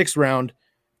in the 6th round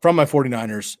from my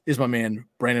 49ers is my man,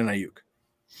 Brandon Ayuk.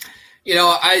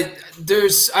 I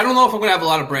don't know if I'm going to have a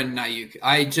lot of Brandon Ayuk.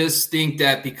 I just think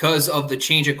that because of the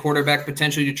change at quarterback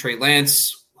potentially to Trey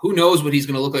Lance, who knows what he's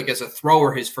going to look like as a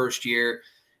thrower his first year.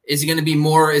 Is it going to be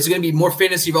more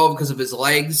fantasy relevant because of his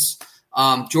legs?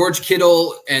 George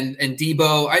Kittle and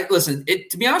Deebo.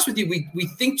 To be honest with you, we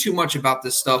think too much about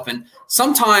this stuff. And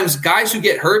sometimes guys who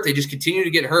get hurt, they just continue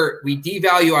to get hurt. We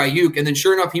devalue Ayuk, and then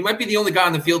sure enough, he might be the only guy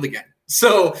on the field again.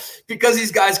 So because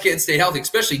these guys can't stay healthy,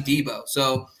 especially Deebo.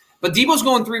 So But Debo's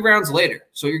going 3 rounds later.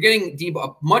 So you're getting Debo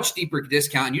a much deeper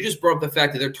discount. And you just brought up the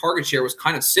fact that their target share was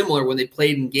kind of similar when they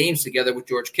played in games together with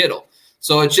George Kittle.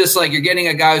 So it's just like you're getting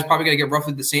a guy who's probably going to get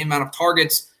roughly the same amount of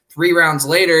targets 3 rounds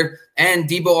later. And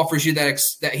Debo offers you that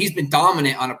he's been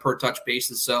dominant on a per touch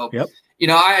basis. So,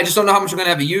 I just don't know how much you're going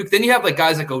to have a Uke. Then you have like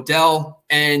guys like Odell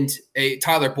and a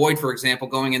Tyler Boyd, for example,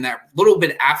 going in that little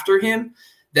bit after him.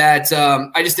 That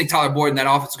I just think Tyler Boyd in that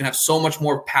offense is going to have so much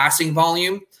more passing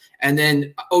volume. And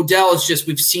then Odell is just,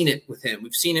 we've seen it with him.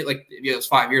 We've seen it it was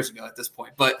 5 years ago at this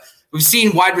point. But we've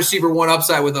seen wide receiver 1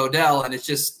 upside with Odell, and it's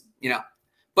just,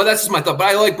 but that's just my thought. But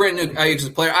I like Brandon Ayuk as a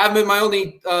player. I'm in my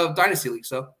only dynasty league,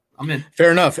 so I'm in.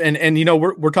 Fair enough. And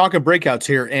we're talking breakouts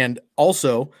here. And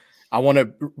also, I want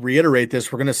to reiterate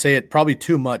this. We're going to say it probably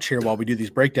too much here while we do these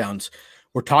breakdowns.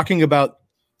 We're talking about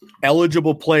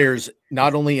eligible players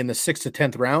not only in the 6th to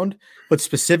 10th round, but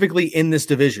specifically in this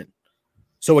division.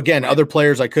 So again, other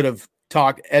players I could have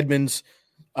talked: Edmonds,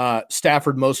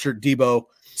 Stafford, Mostert, Debo,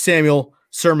 Samuel,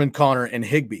 Sermon, Connor, and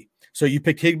Higbee. So you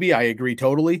picked Higbee. I agree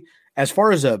totally. As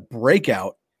far as a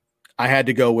breakout, I had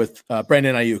to go with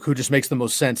Brandon Ayuk, who just makes the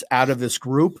most sense out of this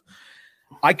group.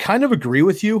 I kind of agree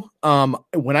with you.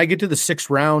 When I get to the 6th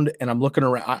round and I'm looking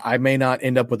around, I may not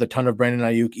end up with a ton of Brandon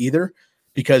Ayuk either,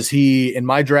 because in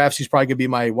my drafts, he's probably going to be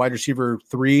my wide receiver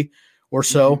 3 or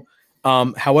so.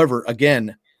 However,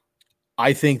 again,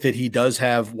 I think that he does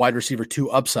have wide receiver 2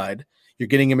 upside. You're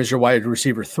getting him as your wide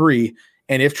receiver 3.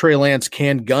 And if Trey Lance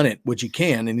can gun it, which he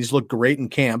can, and he's looked great in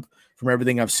camp from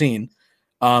everything I've seen,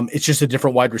 it's just a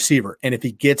different wide receiver. And if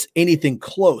he gets anything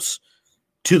close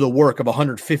to the work of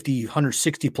 150,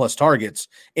 160 plus targets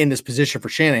in this position for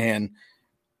Shanahan,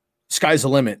 sky's the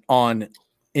limit on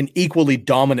an equally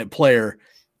dominant player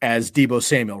as Debo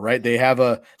Samuel, right? They have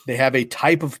a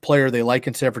type of player they like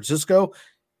in San Francisco.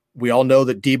 We all know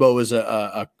that Debo is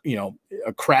a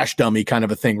crash dummy kind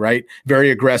of a thing, right? Very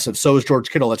aggressive. So is George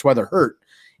Kittle. That's why they're hurt.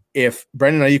 If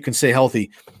Brandon Ayuk can stay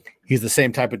healthy, he's the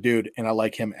same type of dude, and I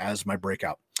like him as my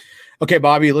breakout. Okay,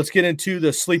 Bobby, let's get into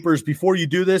the sleepers. Before you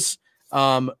do this,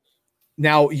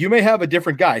 now you may have a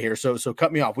different guy here, so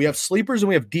cut me off. We have sleepers and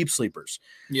we have deep sleepers.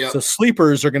 Yeah. So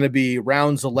sleepers are going to be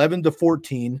rounds 11 to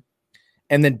 14,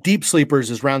 and then deep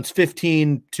sleepers is rounds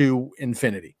 15 to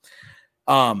infinity.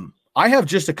 I have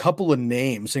just a couple of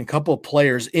names and a couple of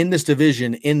players in this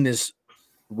division in this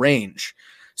range.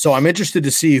 So I'm interested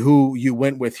to see who you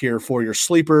went with here for your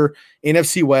sleeper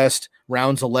NFC West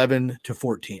rounds 11 to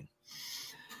 14.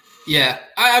 Yeah,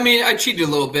 I cheated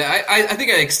a little bit. I think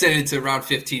I extended to round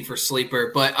 15 for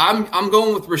sleeper, but I'm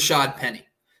going with Rashad Penny.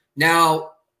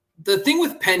 Now, the thing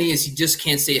with Penny is he just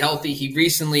can't stay healthy. He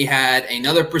recently had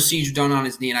another procedure done on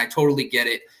his knee, and I totally get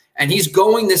it. And he's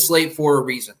going this late for a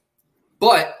reason.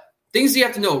 But things you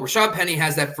have to know, Rashad Penny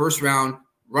has that first round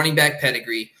running back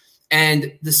pedigree.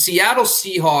 And the Seattle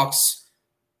Seahawks,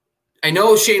 I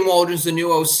know Shane Waldron's the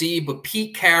new OC, but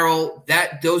Pete Carroll,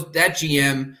 that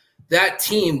GM, that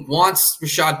team wants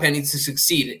Rashad Penny to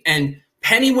succeed. And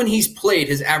Penny, when he's played,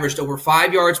 has averaged over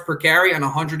 5 yards per carry on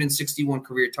 161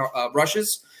 career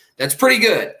rushes. That's pretty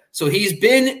good. So he's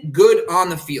been good on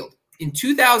the field. In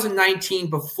 2019,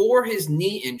 before his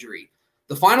knee injury,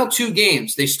 the final 2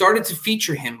 games, they started to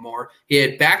feature him more. He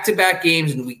had back-to-back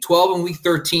games in Week 12 and Week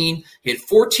 13. He had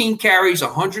 14 carries,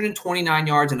 129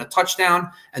 yards, and a touchdown.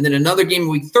 And then another game in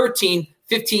Week 13,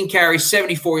 15 carries,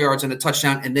 74 yards, and a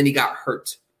touchdown, and then he got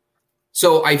hurt.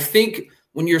 So I think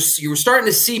when you're starting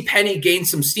to see Penny gain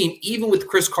some steam, even with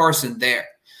Chris Carson there.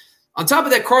 On top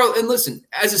of that, and listen,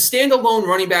 as a standalone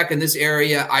running back in this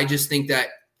area, I just think that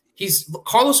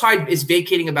Carlos Hyde is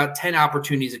vacating about 10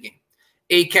 opportunities a game.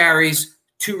 8 carries,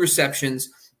 2 receptions.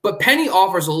 But Penny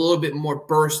offers a little bit more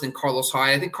burst than Carlos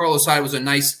Hyde. I think Carlos Hyde was a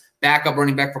nice backup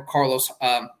running back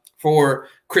for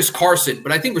Chris Carson.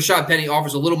 But I think Rashad Penny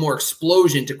offers a little more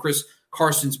explosion to Chris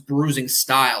Carson's bruising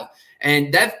style.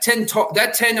 And that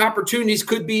 10 opportunities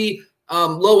could be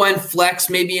low-end flex,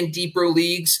 maybe in deeper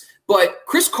leagues. But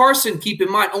Chris Carson, keep in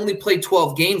mind, only played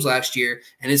 12 games last year,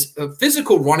 and his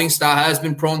physical running style has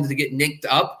been prone to get nicked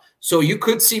up. So you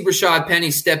could see Rashad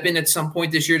Penny step in at some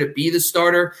point this year to be the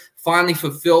starter, finally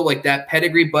fulfill like that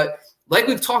pedigree. But like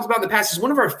we've talked about in the past, he's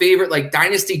one of our favorite like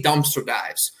dynasty dumpster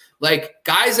dives. Like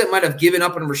guys that might have given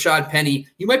up on Rashad Penny,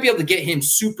 you might be able to get him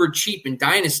super cheap in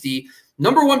dynasty.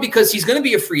 Number one, because he's going to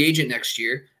be a free agent next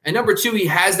year. And number two, he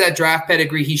has that draft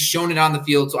pedigree. He's shown it on the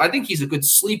field. So I think he's a good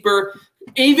sleeper.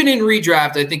 Even in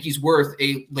redraft, I think he's worth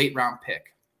a late round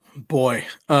pick. Boy,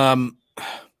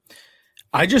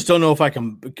 I just don't know if I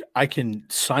can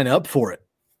sign up for it.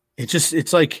 It's just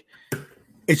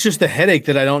a headache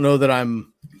that I don't know that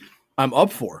I'm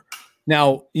up for.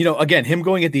 Now, again, him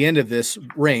going at the end of this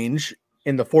range,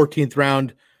 in the 14th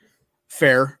round.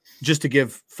 Fair, just to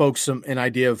give folks an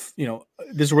idea of,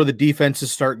 this is where the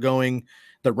defenses start going.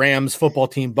 The Rams football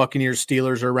team, Buccaneers,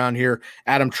 Steelers are around here.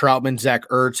 Adam Troutman, Zach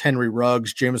Ertz, Henry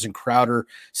Ruggs, Jamison Crowder,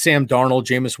 Sam Darnold,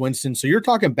 Jameis Winston. So you're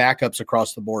talking backups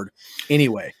across the board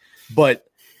anyway. But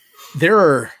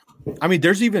there's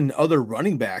even other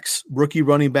running backs, rookie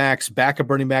running backs,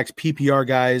 backup running backs, PPR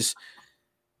guys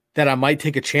that I might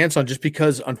take a chance on just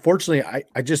because, unfortunately,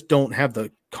 I just don't have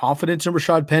the confidence in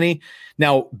Rashad Penny.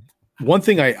 Now, one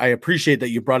thing I appreciate that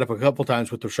you brought up a couple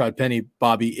times with Rashad Penny,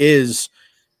 Bobby, is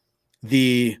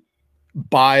the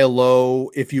buy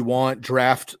low if you want,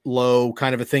 draft low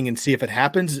kind of a thing and see if it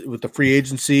happens with the free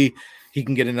agency. He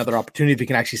can get another opportunity if he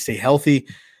can actually stay healthy.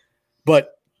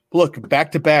 But look,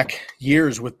 back-to-back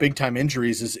years with big-time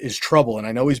injuries is trouble, and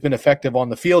I know he's been effective on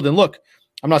the field. And look,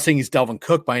 I'm not saying he's Dalvin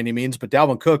Cook by any means, but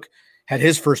Dalvin Cook had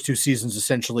his first 2 seasons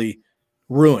essentially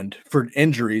ruined for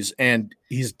injuries, and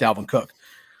he's Dalvin Cook.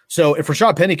 So if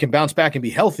Rashad Penny can bounce back and be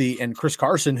healthy, and Chris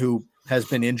Carson, who has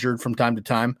been injured from time to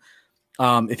time,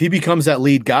 if he becomes that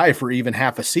lead guy for even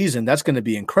half a season, that's going to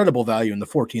be incredible value in the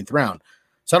 14th round.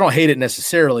 So I don't hate it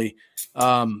necessarily.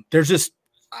 There's just,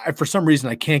 for some reason,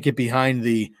 I can't get behind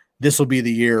this will be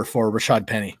the year for Rashad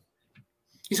Penny.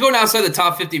 He's going outside the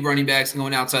top 50 running backs and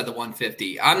going outside the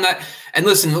 150. I'm not – and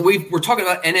listen, we're talking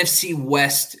about NFC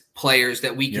West players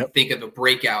that we can think of a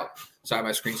breakout. Sorry,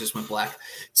 my screen just went black.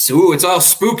 So it's all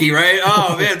spooky, right?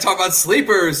 Oh, man, talk about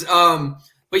sleepers.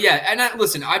 But, yeah, and I'm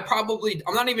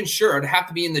not even sure. I'd have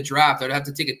to be in the draft. I'd have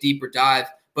to take a deeper dive.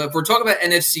 But if we're talking about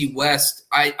NFC West,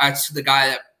 I see the guy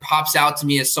that pops out to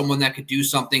me as someone that could do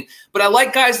something. But I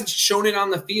like guys that's shown it on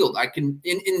the field.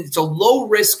 It's a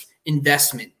low-risk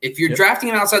investment. If you're drafting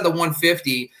him outside the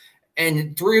 150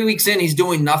 and 3 weeks in he's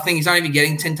doing nothing, he's not even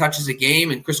getting 10 touches a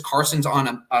game, and Chris Carson's on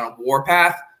a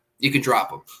warpath, you can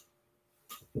drop him.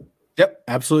 Yep,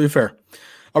 absolutely fair.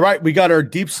 All right, we got our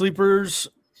deep sleepers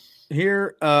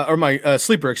here, or my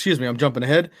sleeper, excuse me. I'm jumping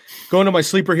ahead. Going to my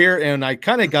sleeper here, and I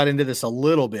kind of got into this a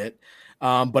little bit, but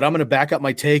I'm going to back up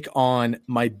my take on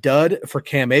my dud for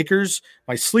Cam Akers.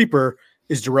 My sleeper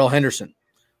is Darrell Henderson.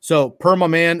 So per my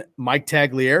man, Mike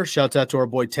Tagliere, shouts out to our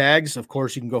boy Tags. Of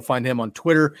course, you can go find him on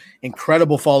Twitter.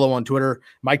 Incredible follow on Twitter.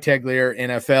 Mike Tagliere,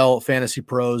 NFL Fantasy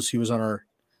Pros. He was on our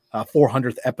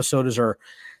 400th episode as our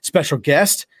special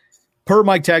guest. Per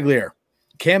Mike Tagliere,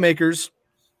 Cam Akers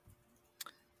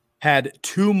had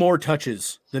 2 more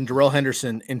touches than Darrell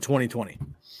Henderson in 2020.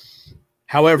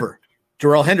 However,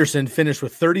 Darrell Henderson finished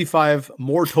with 35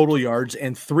 more total yards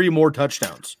and 3 more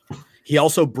touchdowns. He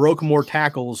also broke more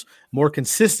tackles more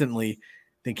consistently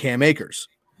than Cam Akers.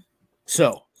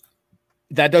 So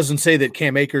that doesn't say that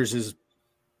Cam Akers is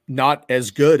not as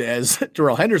good as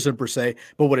Darrell Henderson per se,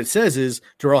 but what it says is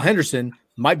Darrell Henderson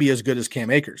might be as good as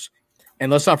Cam Akers.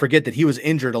 And let's not forget that he was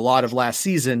injured a lot of last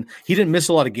season. He didn't miss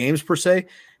a lot of games per se,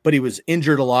 but he was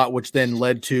injured a lot, which then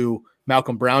led to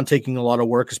Malcolm Brown taking a lot of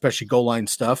work, especially goal line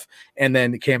stuff. And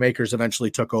then Cam Akers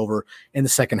eventually took over in the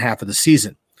second half of the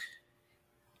season.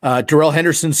 Darrell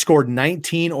Henderson scored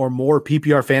 19 or more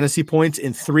PPR fantasy points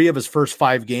in 3 of his first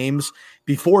 5 games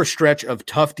before a stretch of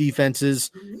tough defenses.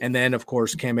 And then, of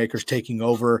course, Cam Akers taking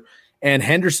over. And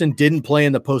Henderson didn't play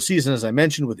in the postseason, as I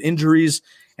mentioned, with injuries.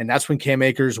 And that's when Cam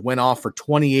Akers went off for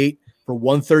 28 for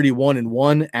 131 and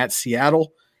 1 at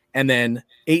Seattle, and then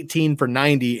 18 for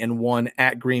 90 and 1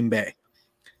 at Green Bay.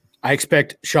 I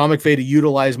expect Sean McVay to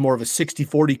utilize more of a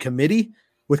 60-40 committee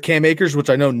with Cam Akers, which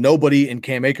I know nobody in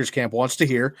Cam Akers camp wants to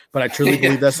hear, but I truly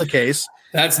believe that's the case.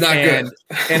 That's not good.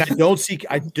 And I don't see –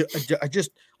 I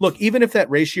just – look, even if that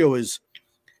ratio is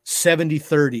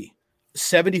 70-30,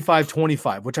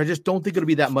 75-25, which I just don't think it'll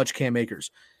be that much Cam Akers.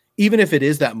 Even if it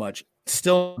is that much,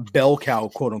 still bell cow,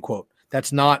 quote unquote.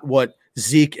 That's not what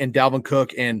Zeke and Dalvin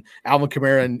Cook and Alvin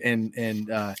Kamara and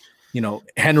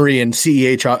Henry and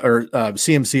CEH or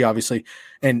CMC obviously,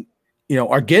 and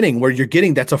are getting, where you're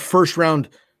getting. That's a first round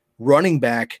running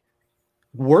back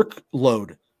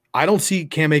workload. I don't see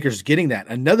Cam Akers getting that.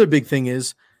 Another big thing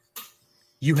is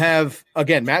you have,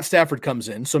 again, Matt Stafford comes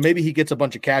in, so maybe he gets a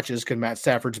bunch of catches because Matt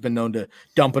Stafford's been known to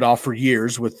dump it off for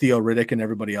years with Theo Riddick and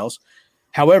everybody else.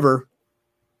 However,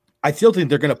 I still think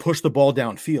they're going to push the ball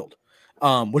downfield,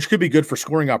 which could be good for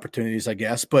scoring opportunities, I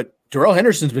guess. But Darrell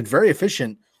Henderson's been very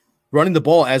efficient running the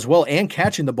ball as well and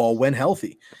catching the ball when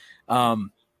healthy.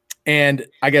 And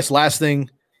I guess last thing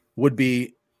would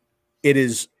be, it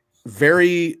is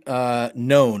very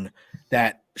known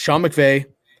that Sean McVay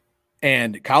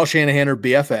and Kyle Shanahan are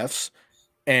BFFs,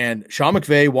 and Sean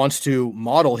McVay wants to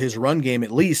model his run game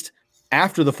at least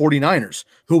after the 49ers,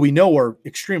 who we know are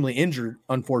extremely injured,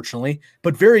 unfortunately,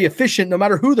 but very efficient no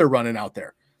matter who they're running out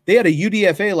there. They had a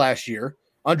UDFA last year,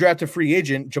 undrafted free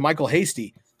agent, JaMychal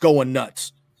Hasty, going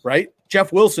nuts, right?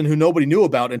 Jeff Wilson, who nobody knew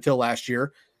about until last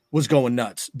year, was going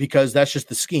nuts because that's just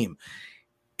the scheme.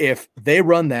 If they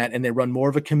run that and they run more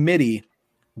of a committee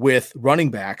with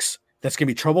running backs, that's going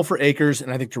to be trouble for Akers,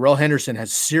 and I think Darrell Henderson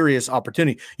has serious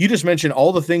opportunity. You just mentioned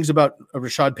all the things about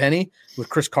Rashad Penny with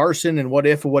Chris Carson and what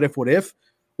if.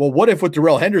 Well, what if with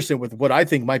Darrell Henderson with what I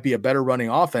think might be a better running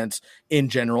offense in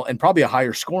general and probably a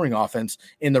higher scoring offense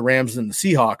in the Rams than the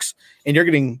Seahawks, and you're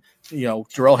getting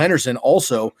Darrell Henderson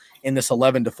also in this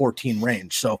 11 to 14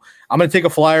 range. So I'm going to take a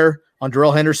flyer on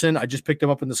Darrell Henderson. I just picked him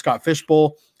up in the Scott Fish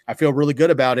Bowl. I feel really good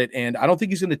about it, and I don't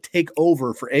think he's going to take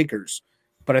over for Akers.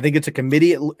 But I think it's a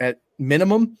committee at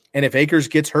minimum. And if Akers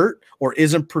gets hurt or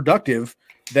isn't productive,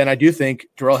 then I do think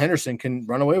Darrell Henderson can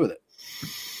run away with it.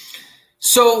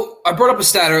 So I brought up a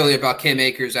stat earlier about Cam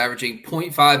Akers averaging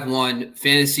 0.51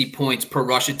 fantasy points per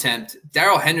rush attempt.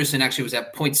 Darrell Henderson actually was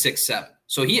at 0.67.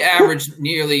 So he averaged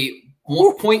nearly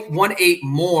 1.18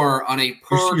 more on a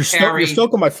per carry. You're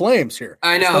stoking my flames here.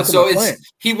 I know. So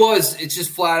it's just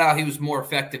flat out. He was more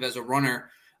effective as a runner.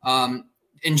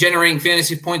 In generating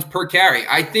fantasy points per carry.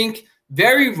 I think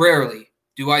very rarely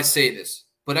do I say this,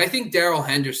 but I think Darrell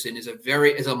Henderson is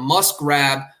a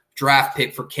must-grab draft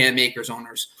pick for Cam Akers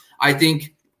owners. I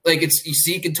think it's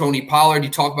Zeke and Tony Pollard. You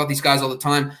talk about these guys all the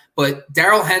time, but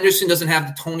Darrell Henderson doesn't have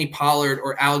the Tony Pollard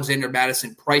or Alexander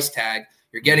Mattison price tag.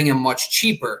 You're getting him much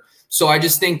cheaper. So I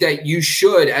just think that you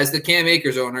should, as the Cam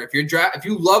Akers owner, if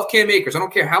you love Cam Akers, I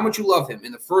don't care how much you love him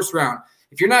in the first round,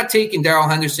 if you're not taking Darrell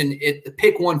Henderson at the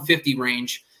pick 150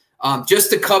 range just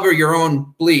to cover your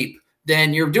own bleep,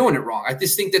 then you're doing it wrong. I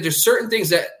just think that there's certain things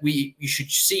that you should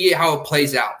see how it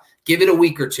plays out. Give it a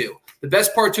week or two. The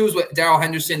best part, too, is what Darrell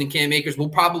Henderson and Cam Akers will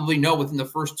probably know within the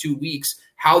first 2 weeks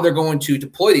how they're going to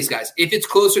deploy these guys. If it's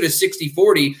closer to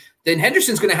 60-40, then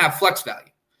Henderson's going to have flex value.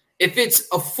 If it's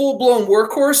a full-blown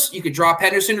workhorse, you could drop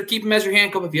Henderson or keep him as your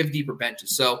handcuff if you have deeper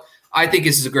benches. So I think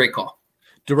this is a great call.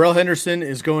 Darrell Henderson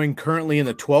is going currently in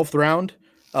the 12th round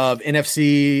of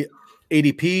NFC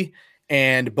ADP,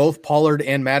 and both Pollard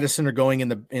and Madison are going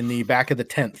in the back of the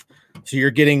 10th. So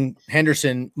you're getting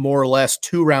Henderson more or less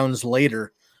 2 rounds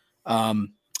later.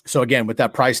 So again, with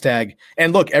that price tag,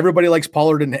 and look, everybody likes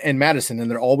Pollard and Madison, and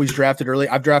they're always drafted early.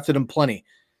 I've drafted them plenty,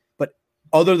 but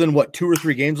other than 2 or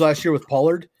 3 games last year with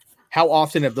Pollard, how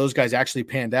often have those guys actually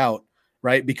panned out,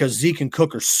 right? Because Zeke and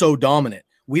Cook are so dominant.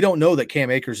 We don't know that Cam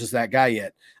Akers is that guy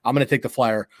yet. I'm going to take the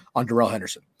flyer on Darrell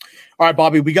Henderson. All right,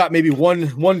 Bobby, we got maybe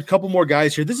one couple more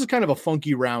guys here. This is kind of a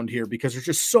funky round here because there's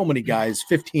just so many guys,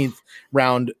 15th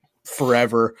round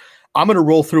forever. I'm going to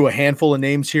roll through a handful of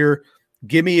names here.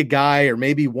 Give me a guy or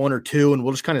maybe 1 or 2, and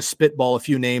we'll just kind of spitball a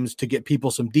few names to get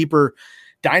people some deeper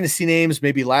dynasty names,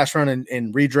 maybe last round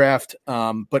in redraft,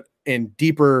 but in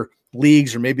deeper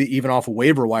leagues or maybe even off of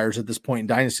waiver wires at this point in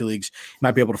dynasty leagues, you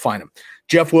might be able to find him.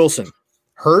 Jeff Wilson.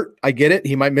 Hurt, I get it.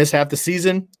 He might miss half the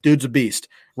season. Dude's a beast.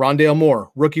 Rondale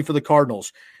Moore, rookie for the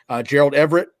Cardinals. Gerald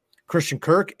Everett, Christian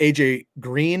Kirk, AJ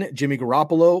Green, Jimmy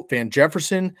Garoppolo, Van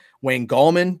Jefferson, Wayne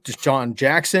Gallman, Deshaun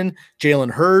Jackson, Jalen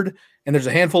Hurd, and there's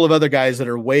a handful of other guys that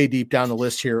are way deep down the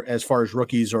list here as far as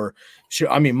rookies.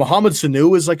 Mohamed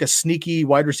Sanu is like a sneaky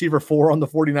wide receiver 4 on the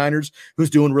 49ers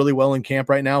who's doing really well in camp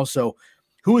right now. So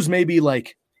who is maybe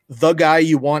like the guy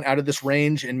you want out of this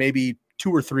range and maybe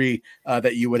 2 or 3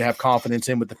 that you would have confidence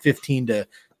in with the 15 to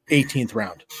 18th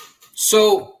round?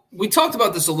 So we talked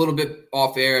about this a little bit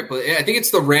off air, but I think it's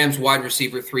the Rams wide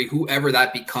receiver 3, whoever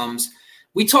that becomes.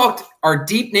 Our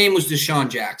deep name was Deshaun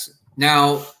Jackson.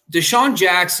 Now, Deshaun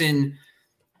Jackson,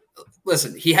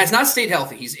 listen, he has not stayed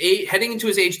healthy. He's heading into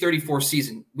his age 34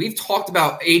 season. We've talked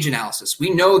about age analysis. We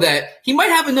know that he might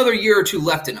have another year or 2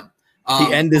 left in him. The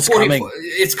end is coming.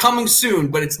 It's coming soon,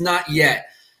 but it's not yet.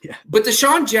 Yeah. But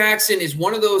Deshaun Jackson is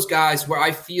one of those guys where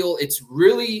I feel it's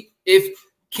really, if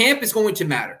camp is going to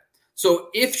matter. So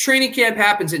if training camp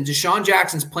happens and Deshaun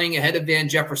Jackson's playing ahead of Van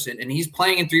Jefferson and he's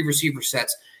playing in 3 receiver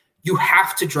sets, you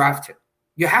have to draft him.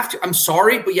 You have to. I'm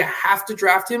sorry, but you have to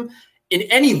draft him in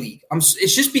any league.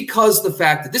 It's just because the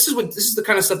fact that this is the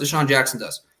kind of stuff Deshaun Jackson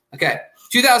does. Okay,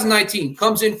 2019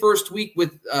 comes in first week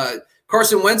with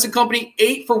Carson Wentz and company,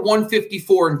 8 for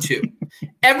 154 and 2.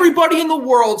 Everybody in the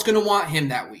world's going to want him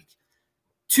that week.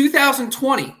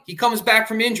 2020, he comes back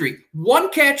from injury. 1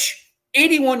 catch,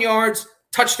 81 yards,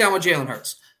 touchdown with Jalen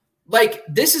Hurts. Like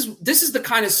this is the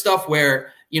kind of stuff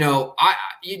where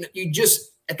you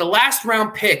just at the last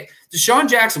round pick, Deshaun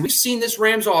Jackson. We've seen this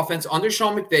Rams offense under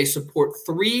Sean McVay support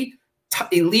 3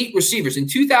 elite receivers. In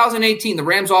 2018, the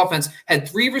Rams offense had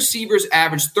 3 receivers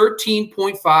average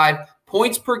 13.5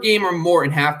 points per game or more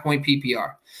in half-point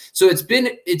PPR. So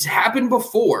it's happened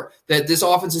before that this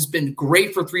offense has been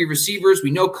great for 3 receivers.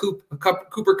 We know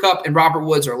Cooper Kupp and Robert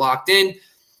Woods are locked in.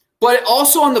 But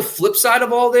also on the flip side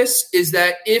of all this is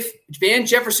that if Van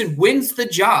Jefferson wins the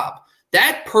job,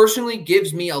 that personally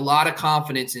gives me a lot of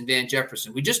confidence in Van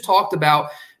Jefferson. We just talked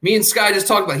about, me and Sky just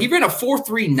talked about, he ran a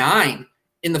 4.39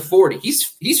 in the 40.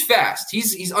 He's fast.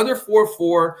 He's under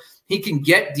 4.4. He can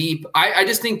get deep. I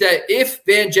just think that if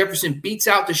Van Jefferson beats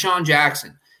out Deshaun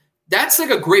Jackson, that's like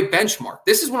a great benchmark.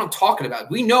 This is what I'm talking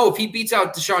about. We know if he beats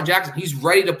out Deshaun Jackson, he's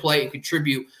ready to play and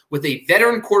contribute with a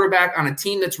veteran quarterback on a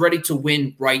team that's ready to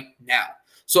win right now.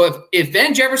 So if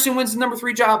Van Jefferson wins the number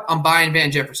 3 job, I'm buying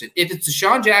Van Jefferson. If it's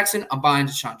Deshaun Jackson, I'm buying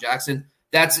Deshaun Jackson.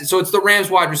 So it's the Rams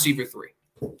wide receiver 3.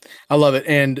 I love it.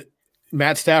 And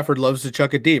Matt Stafford loves to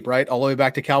chuck it deep, right? All the way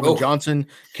back to Calvin Johnson,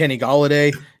 Kenny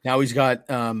Golladay. Now he's got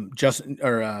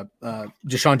Deshaun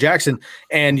Jackson.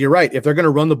 And you're right. If they're going to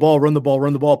run the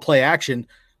ball, play action,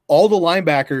 all the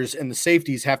linebackers and the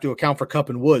safeties have to account for Kupp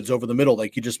and Woods over the middle,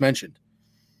 like you just mentioned.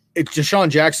 It's Deshaun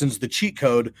Jackson's the cheat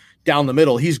code down the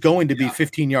middle. He's going to be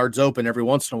 15 yards open every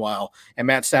once in a while, and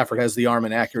Matt Stafford has the arm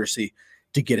and accuracy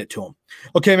to get it to him.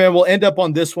 Okay, man, we'll end up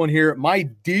on this one here. My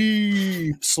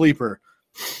deep sleeper,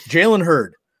 Jalen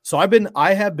Hurd. So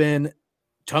I have been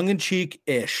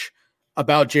tongue-in-cheek-ish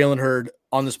about Jalen Hurd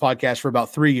on this podcast for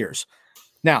about 3 years.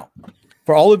 Now,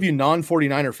 for all of you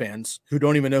non-49er fans who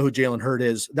don't even know who Jalen Hurd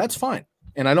is, that's fine,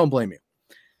 and I don't blame you.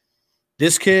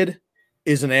 This kid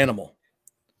is an animal.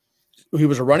 He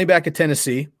was a running back at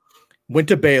Tennessee, went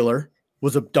to Baylor,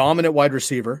 was a dominant wide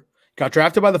receiver, got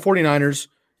drafted by the 49ers,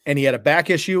 and he had a back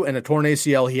issue and a torn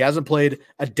ACL. He hasn't played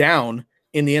a down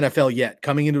in the NFL yet,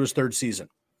 coming into his 3rd season.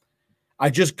 I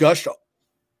just gushed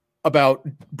about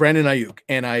Brandon Ayuk,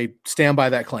 and I stand by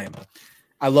that claim.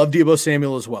 I love Deebo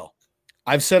Samuel as well.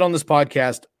 I've said on this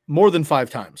podcast more than 5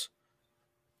 times,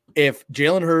 if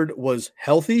Jalen Hurd was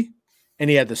healthy and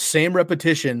he had the same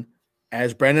repetition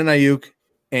as Brandon Ayuk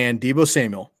and Deebo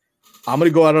Samuel, I'm going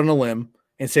to go out on a limb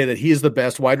and say that he is the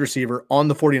best wide receiver on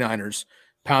the 49ers,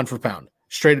 pound for pound.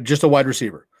 Straight, just a wide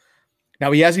receiver.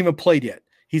 Now, he hasn't even played yet.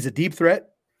 He's a deep threat.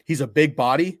 He's a big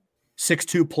body,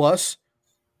 6'2 plus.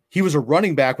 He was a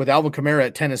running back with Alvin Kamara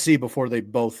at Tennessee before they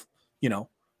both,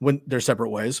 went their separate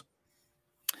ways.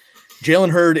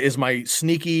 Jalen Hurd is my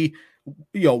sneaky,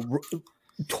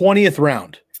 20th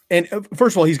round. And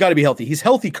first of all, he's got to be healthy. He's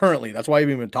healthy currently. That's why I've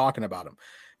even been talking about him.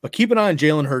 But keep an eye on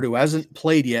Jalen Hurd, who hasn't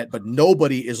played yet, but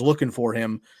nobody is looking for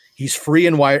him. He's free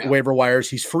in waiver wires.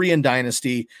 He's free in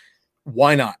Dynasty.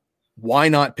 Why not? Why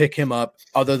not pick him up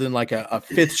other than like a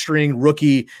 5th-string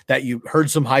rookie that you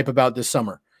heard some hype about this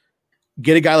summer?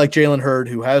 Get a guy like Jalen Hurd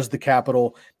who has the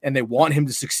capital, and they want him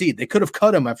to succeed. They could have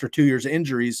cut him after 2 years of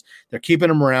injuries. They're keeping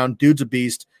him around. Dude's a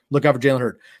beast. Look out for Jalen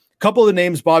Hurd. A couple of the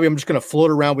names, Bobby, I'm just going to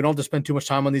float around. We don't have to spend too much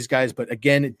time on these guys, but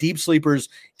again, deep sleepers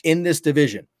in this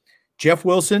division. Jeff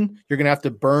Wilson, you're going to have to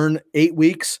burn 8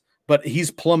 weeks, but he's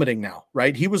plummeting now,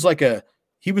 right? I think it was like a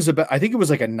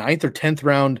 9th or 10th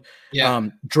round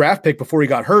draft pick before he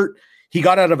got hurt. He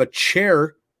got out of a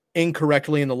chair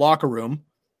incorrectly in the locker room,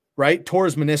 right? Tore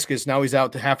his meniscus. Now he's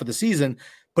out to half of the season,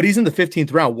 but he's in the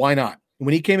 15th round. Why not?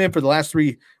 When he came in for the last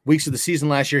 3 weeks of the season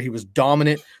last year, he was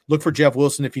dominant. Look for Jeff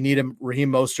Wilson if you need him,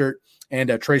 Raheem Mostert,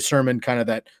 and Trey Sermon, kind of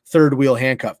that third wheel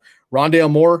handcuff. Rondale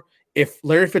Moore, if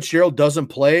Larry Fitzgerald doesn't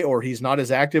play or he's not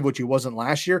as active, which he wasn't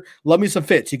last year, love me some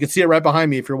Fitz. You can see it right behind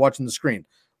me if you're watching the screen.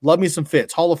 Love me some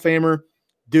Fitz. Hall of Famer,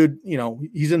 dude,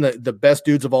 he's in the best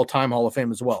dudes of all time Hall of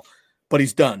Fame as well. But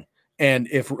he's done. And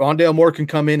if Rondale Moore can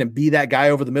come in and be that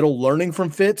guy over the middle learning from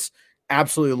Fitz,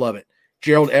 absolutely love it.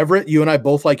 Gerald Everett, you and I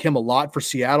both like him a lot for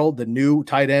Seattle, the new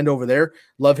tight end over there.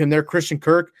 Love him there. Christian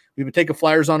Kirk, we've been taking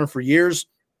flyers on him for years,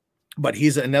 but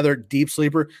he's another deep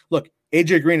sleeper. Look,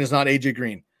 AJ Green is not AJ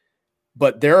Green.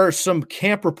 But there are some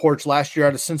camp reports last year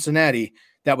out of Cincinnati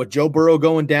that with Joe Burrow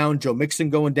going down, Joe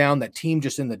Mixon going down, that team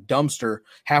just in the dumpster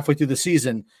halfway through the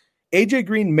season, AJ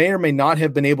Green may or may not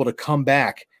have been able to come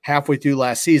back halfway through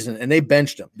last season, and they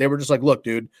benched him. They were just like, look,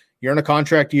 dude, you're in a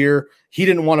contract year. He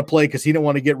didn't want to play because he didn't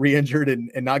want to get re-injured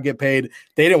and not get paid.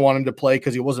 They didn't want him to play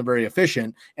because he wasn't very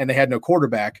efficient, and they had no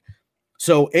quarterback.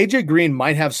 So AJ Green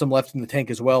might have some left in the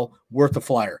tank as well, worth a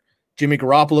flyer. Jimmy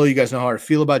Garoppolo, you guys know how I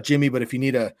feel about Jimmy, but if you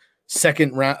need a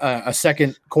second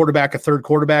quarterback, a third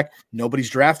quarterback, nobody's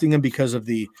drafting him because of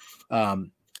the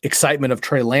excitement of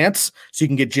Trey Lance. So you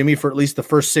can get Jimmy for at least the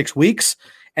first 6 weeks.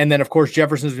 And then, of course,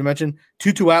 Jefferson, as we mentioned,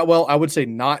 Tutu Atwell, I would say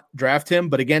not draft him.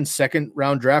 But again, 2nd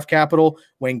round draft capital.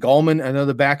 Wayne Gallman,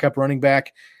 another backup running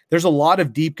back. There's a lot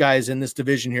of deep guys in this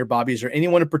division here, Bobby. Is there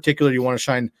anyone in particular you want to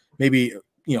shine maybe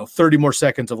 30 more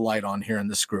seconds of light on here in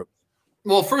this group?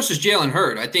 Well, first is Jalen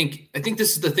Hurd. I think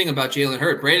this is the thing about Jalen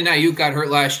Hurd. Brandon Ayuk got hurt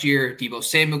last year. Deebo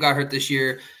Samuel got hurt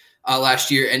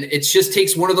last year, and it just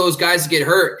takes one of those guys to get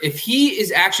hurt. If he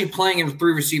is actually playing in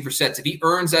 3 receiver sets, if he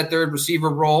earns that 3rd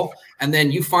receiver role, and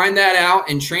then you find that out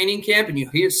in training camp and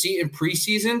you see it in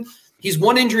preseason, he's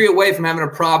 1 injury away from having a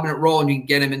prominent role, and you can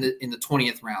get him in the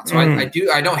 20th round. So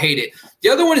I don't hate it. The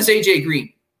other one is AJ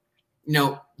Green.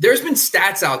 There's been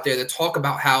stats out there that talk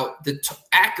about how the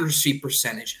accuracy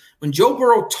percentage, when Joe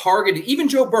Burrow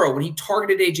when he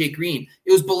targeted AJ Green,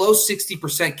 it was below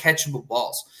 60% catchable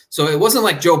balls. So it wasn't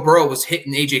like Joe Burrow was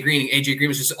hitting AJ Green, and AJ Green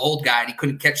was just an old guy and he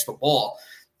couldn't catch the ball.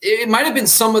 It might have been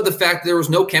some of the fact that there was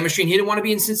no chemistry and he didn't want to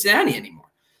be in Cincinnati anymore.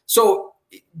 So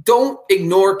don't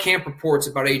ignore camp reports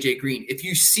about AJ Green. If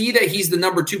you see that he's the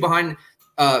number 2 behind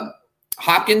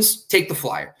Hopkins, take the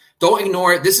flyer. Don't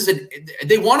ignore it.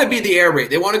 They want to be the air raid.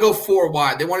 They want to go 4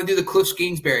 wide. They want to do the Cliff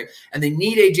Kingsbury, and they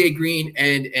need AJ Green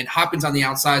and Hopkins on the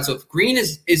outside. So if Green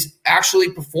is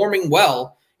actually performing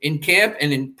well in camp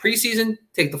and in preseason,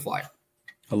 take the flyer.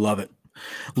 I love it.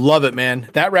 Love it, man.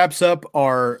 That wraps up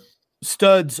our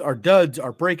studs, our duds,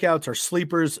 our breakouts, our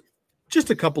sleepers, just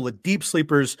a couple of deep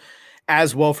sleepers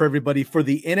as well for everybody. For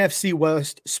the NFC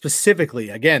West specifically,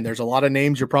 again, there's a lot of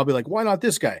names you're probably like, why not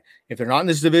this guy? If they're not in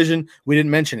this division, we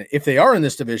didn't mention it. If they are in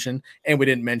this division and we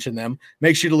didn't mention them,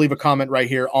 make sure to leave a comment right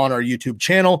here on our YouTube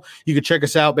channel. You can check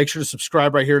us out. Make sure to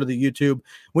subscribe right here to the YouTube.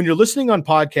 When you're listening on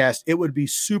podcast, it would be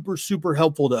super, super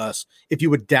helpful to us if you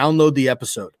would download the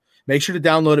episode. Make sure to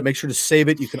download it. Make sure to save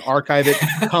it. You can archive it.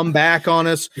 Come back on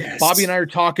us. Yes. Bobby and I are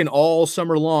talking all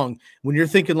summer long. When you're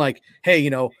thinking like, hey,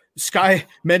 Sky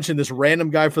mentioned this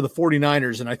random guy for the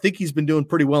 49ers, and I think he's been doing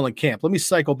pretty well in camp. Let me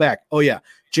cycle back. Oh, yeah,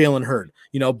 Jalen Hurd.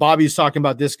 Bobby's talking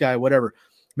about this guy, whatever.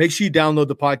 Make sure you download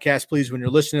the podcast, please, when you're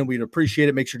listening. We'd appreciate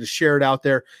it. Make sure to share it out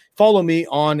there. Follow me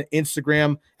on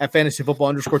Instagram at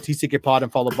fantasyfootball_TCKpod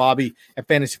and follow Bobby at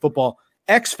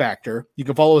fantasyfootballxfactor. You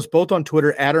can follow us both on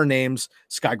Twitter at our names,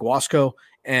 Sky Guasco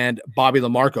and Bobby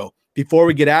Lamarco. Before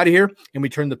we get out of here and we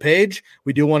turn the page,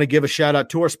 we do want to give a shout out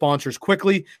to our sponsors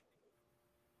quickly.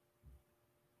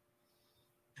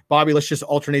 Bobby, let's just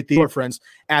alternate our friends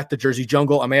at the Jersey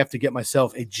Jungle. I may have to get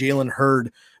myself a Jalen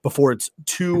Hurd before it's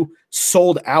too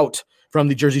sold out from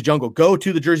the Jersey Jungle. Go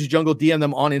to the Jersey Jungle, DM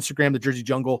them on Instagram, the Jersey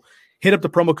Jungle. Hit up the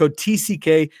promo code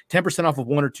TCK, 10% off of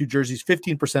 1 or 2 jerseys,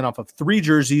 15% off of 3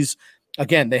 jerseys.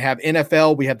 Again, they have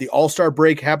NFL. We have the All-Star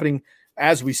break happening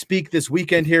as we speak this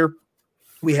weekend here.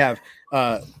 We have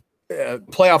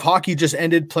playoff hockey just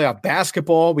ended, playoff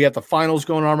basketball. We have the finals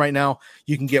going on right now.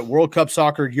 You can get World Cup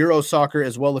soccer, Euro soccer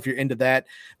as well if you're into that.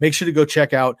 Make sure to go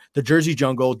check out the Jersey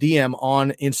Jungle, DM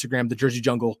on Instagram, the Jersey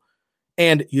Jungle,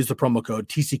 and use the promo code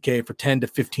TCK for 10 to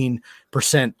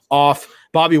 15% off.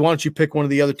 Bobby, why don't you pick one of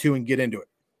the other 2 and get into it?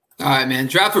 All right, man.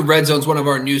 Draft with Red Zone is one of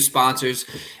our new sponsors.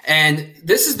 And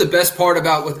this is the best part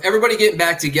about with everybody getting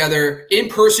back together.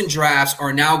 In-person drafts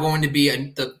are now going to be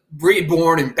the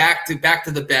reborn and back to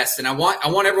the best. And I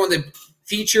want everyone to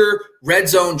feature Red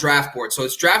Zone draft board. So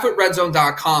it's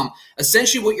draftwithredzone.com.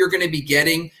 Essentially what you're going to be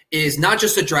getting is not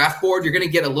just a draft board. You're going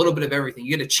to get a little bit of everything.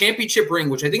 You get a championship ring,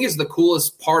 which I think is the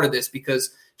coolest part of this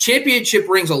because championship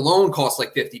rings alone cost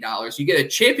like $50. You get a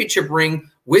championship ring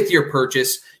with your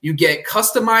purchase. You get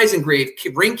customized engraved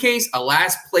ring case, a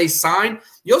last place sign.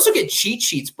 You also get cheat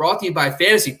sheets brought to you by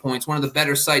Fantasy Points, one of the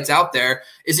better sites out there,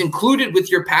 is included with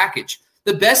your package.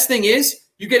 The best thing is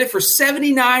you get it for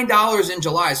 $79 in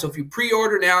July. So if you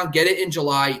pre-order now and get it in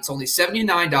July, it's only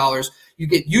 $79.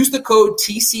 Use the code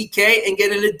TCK and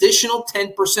get an additional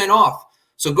 10% off.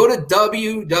 So go to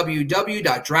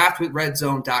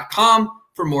www.draftwithredzone.com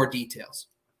for more details.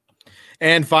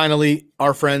 And finally,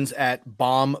 our friends at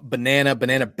Bomb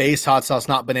banana-based hot sauce,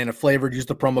 not banana flavored. Use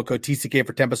the promo code TCK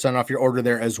for 10% off your order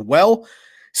there as well.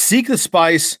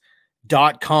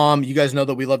 SeekTheSpice.com. You guys know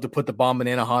that we love to put the Bomb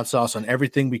banana hot sauce on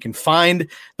everything we can find.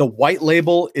 The white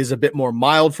label is a bit more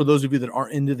mild for those of you that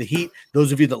aren't into the heat.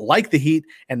 Those of you that like the heat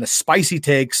and the spicy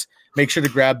takes, make sure to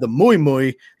grab the Muy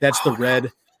Muy. That's the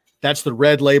red. That's the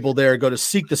red label there. Go to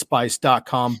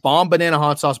SeekTheSpice.com. Bomb banana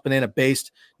hot sauce, banana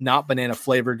based, not banana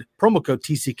flavored. Promo code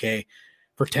TCK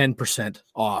for 10%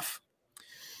 off.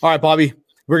 All right, Bobby,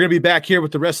 we're going to be back here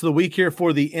with the rest of the week here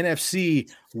for the NFC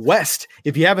West.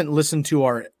 If you haven't listened to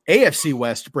our AFC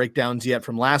West breakdowns yet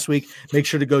from last week, make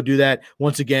sure to go do that.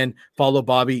 Once again, follow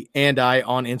Bobby and I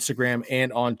on Instagram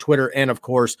and on Twitter. And of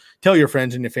course, tell your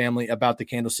friends and your family about the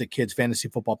Candlestick Kids Fantasy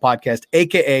Football Podcast,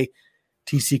 AKA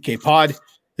TCK Pod.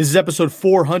 This is episode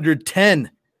 410.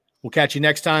 We'll catch you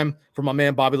next time. For my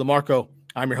man, Bobby Lamarco,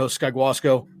 I'm your host, Sky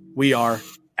Guasco. We are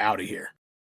out of here.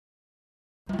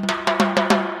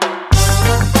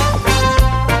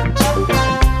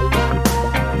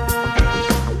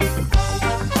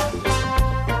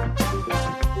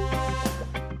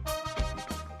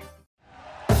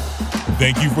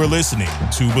 Thank you for listening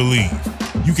to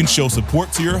Believe. You can show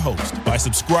support to your host by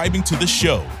subscribing to the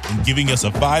show and giving us a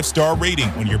 5-star rating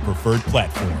on your preferred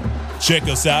platform. Check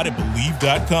us out at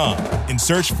Believe.com and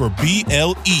search for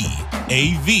BLEAV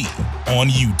on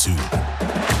YouTube.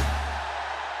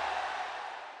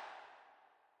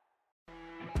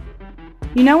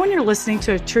 You know when you're listening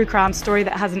to a true crime story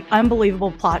that has an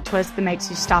unbelievable plot twist that makes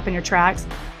you stop in your tracks?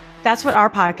 That's what our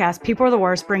podcast, People Are the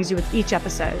Worst, brings you with each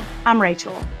episode. I'm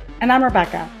Rachel. And I'm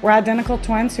Rebecca. We're identical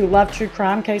twins who love true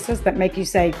crime cases that make you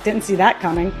say, didn't see that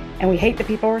coming, and we hate the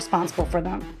people responsible for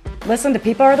them. Listen to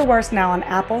People Are the Worst now on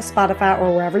Apple, Spotify,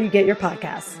 or wherever you get your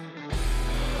podcasts.